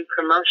I do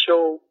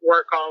commercial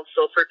work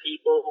also for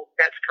people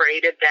that's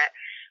creative that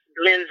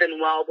blends in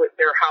well with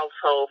their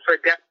household for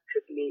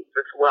decorative needs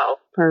as well.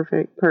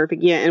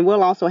 Perfect. Yeah, and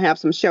we'll also have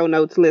some show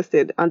notes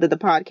listed under the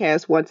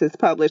podcast once it's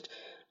published.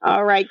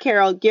 All right,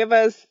 Carol, give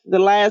us the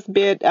last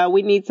bit.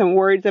 We need some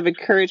words of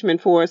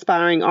encouragement for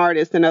aspiring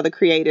artists and other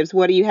creatives.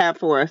 What do you have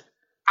for us?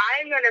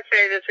 I'm going to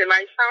say this, it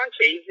might sound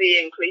cheesy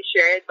and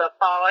cliche, but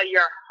follow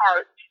your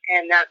heart,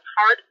 and that's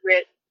heart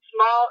with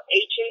small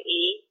H and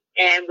E,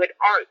 and with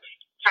art,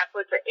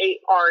 capital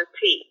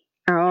A-R-T.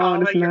 Oh,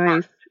 that's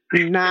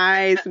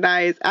nice.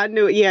 Nice. I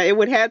knew it. Yeah, it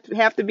would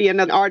have to be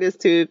another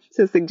artist to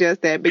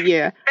suggest that, but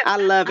yeah, I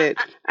love it.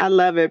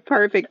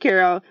 Perfect,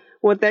 Carol.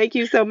 Well, thank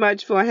you so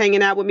much for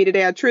hanging out with me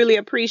today. I truly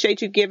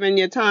appreciate you giving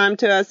your time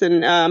to us,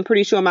 and I'm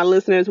pretty sure my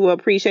listeners will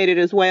appreciate it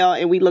as well,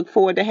 and we look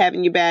forward to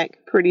having you back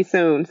pretty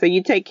soon. So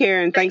you take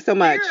care, and thanks so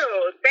much.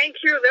 Thank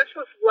you. This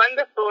was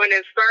wonderful and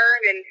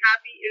inspiring, and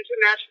happy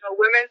International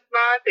Women's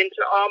Month. And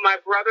to all my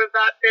brothers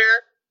out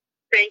there,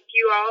 thank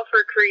you all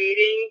for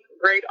creating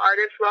great art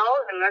as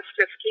well, and let's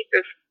just keep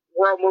this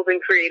world moving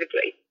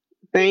creatively.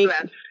 Thank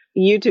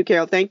you too,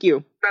 Carol. Thank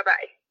you.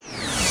 Bye-bye.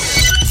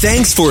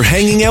 Thanks for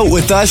hanging out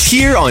with us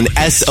here on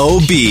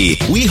SOB.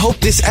 We hope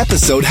this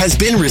episode has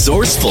been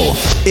resourceful.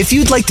 If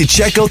you'd like to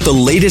check out the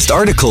latest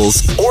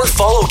articles or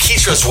follow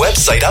Keetra's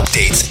website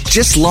updates,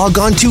 just log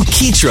on to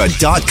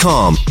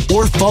Keetra.com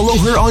or follow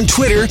her on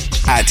Twitter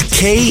at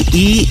KEETRIA.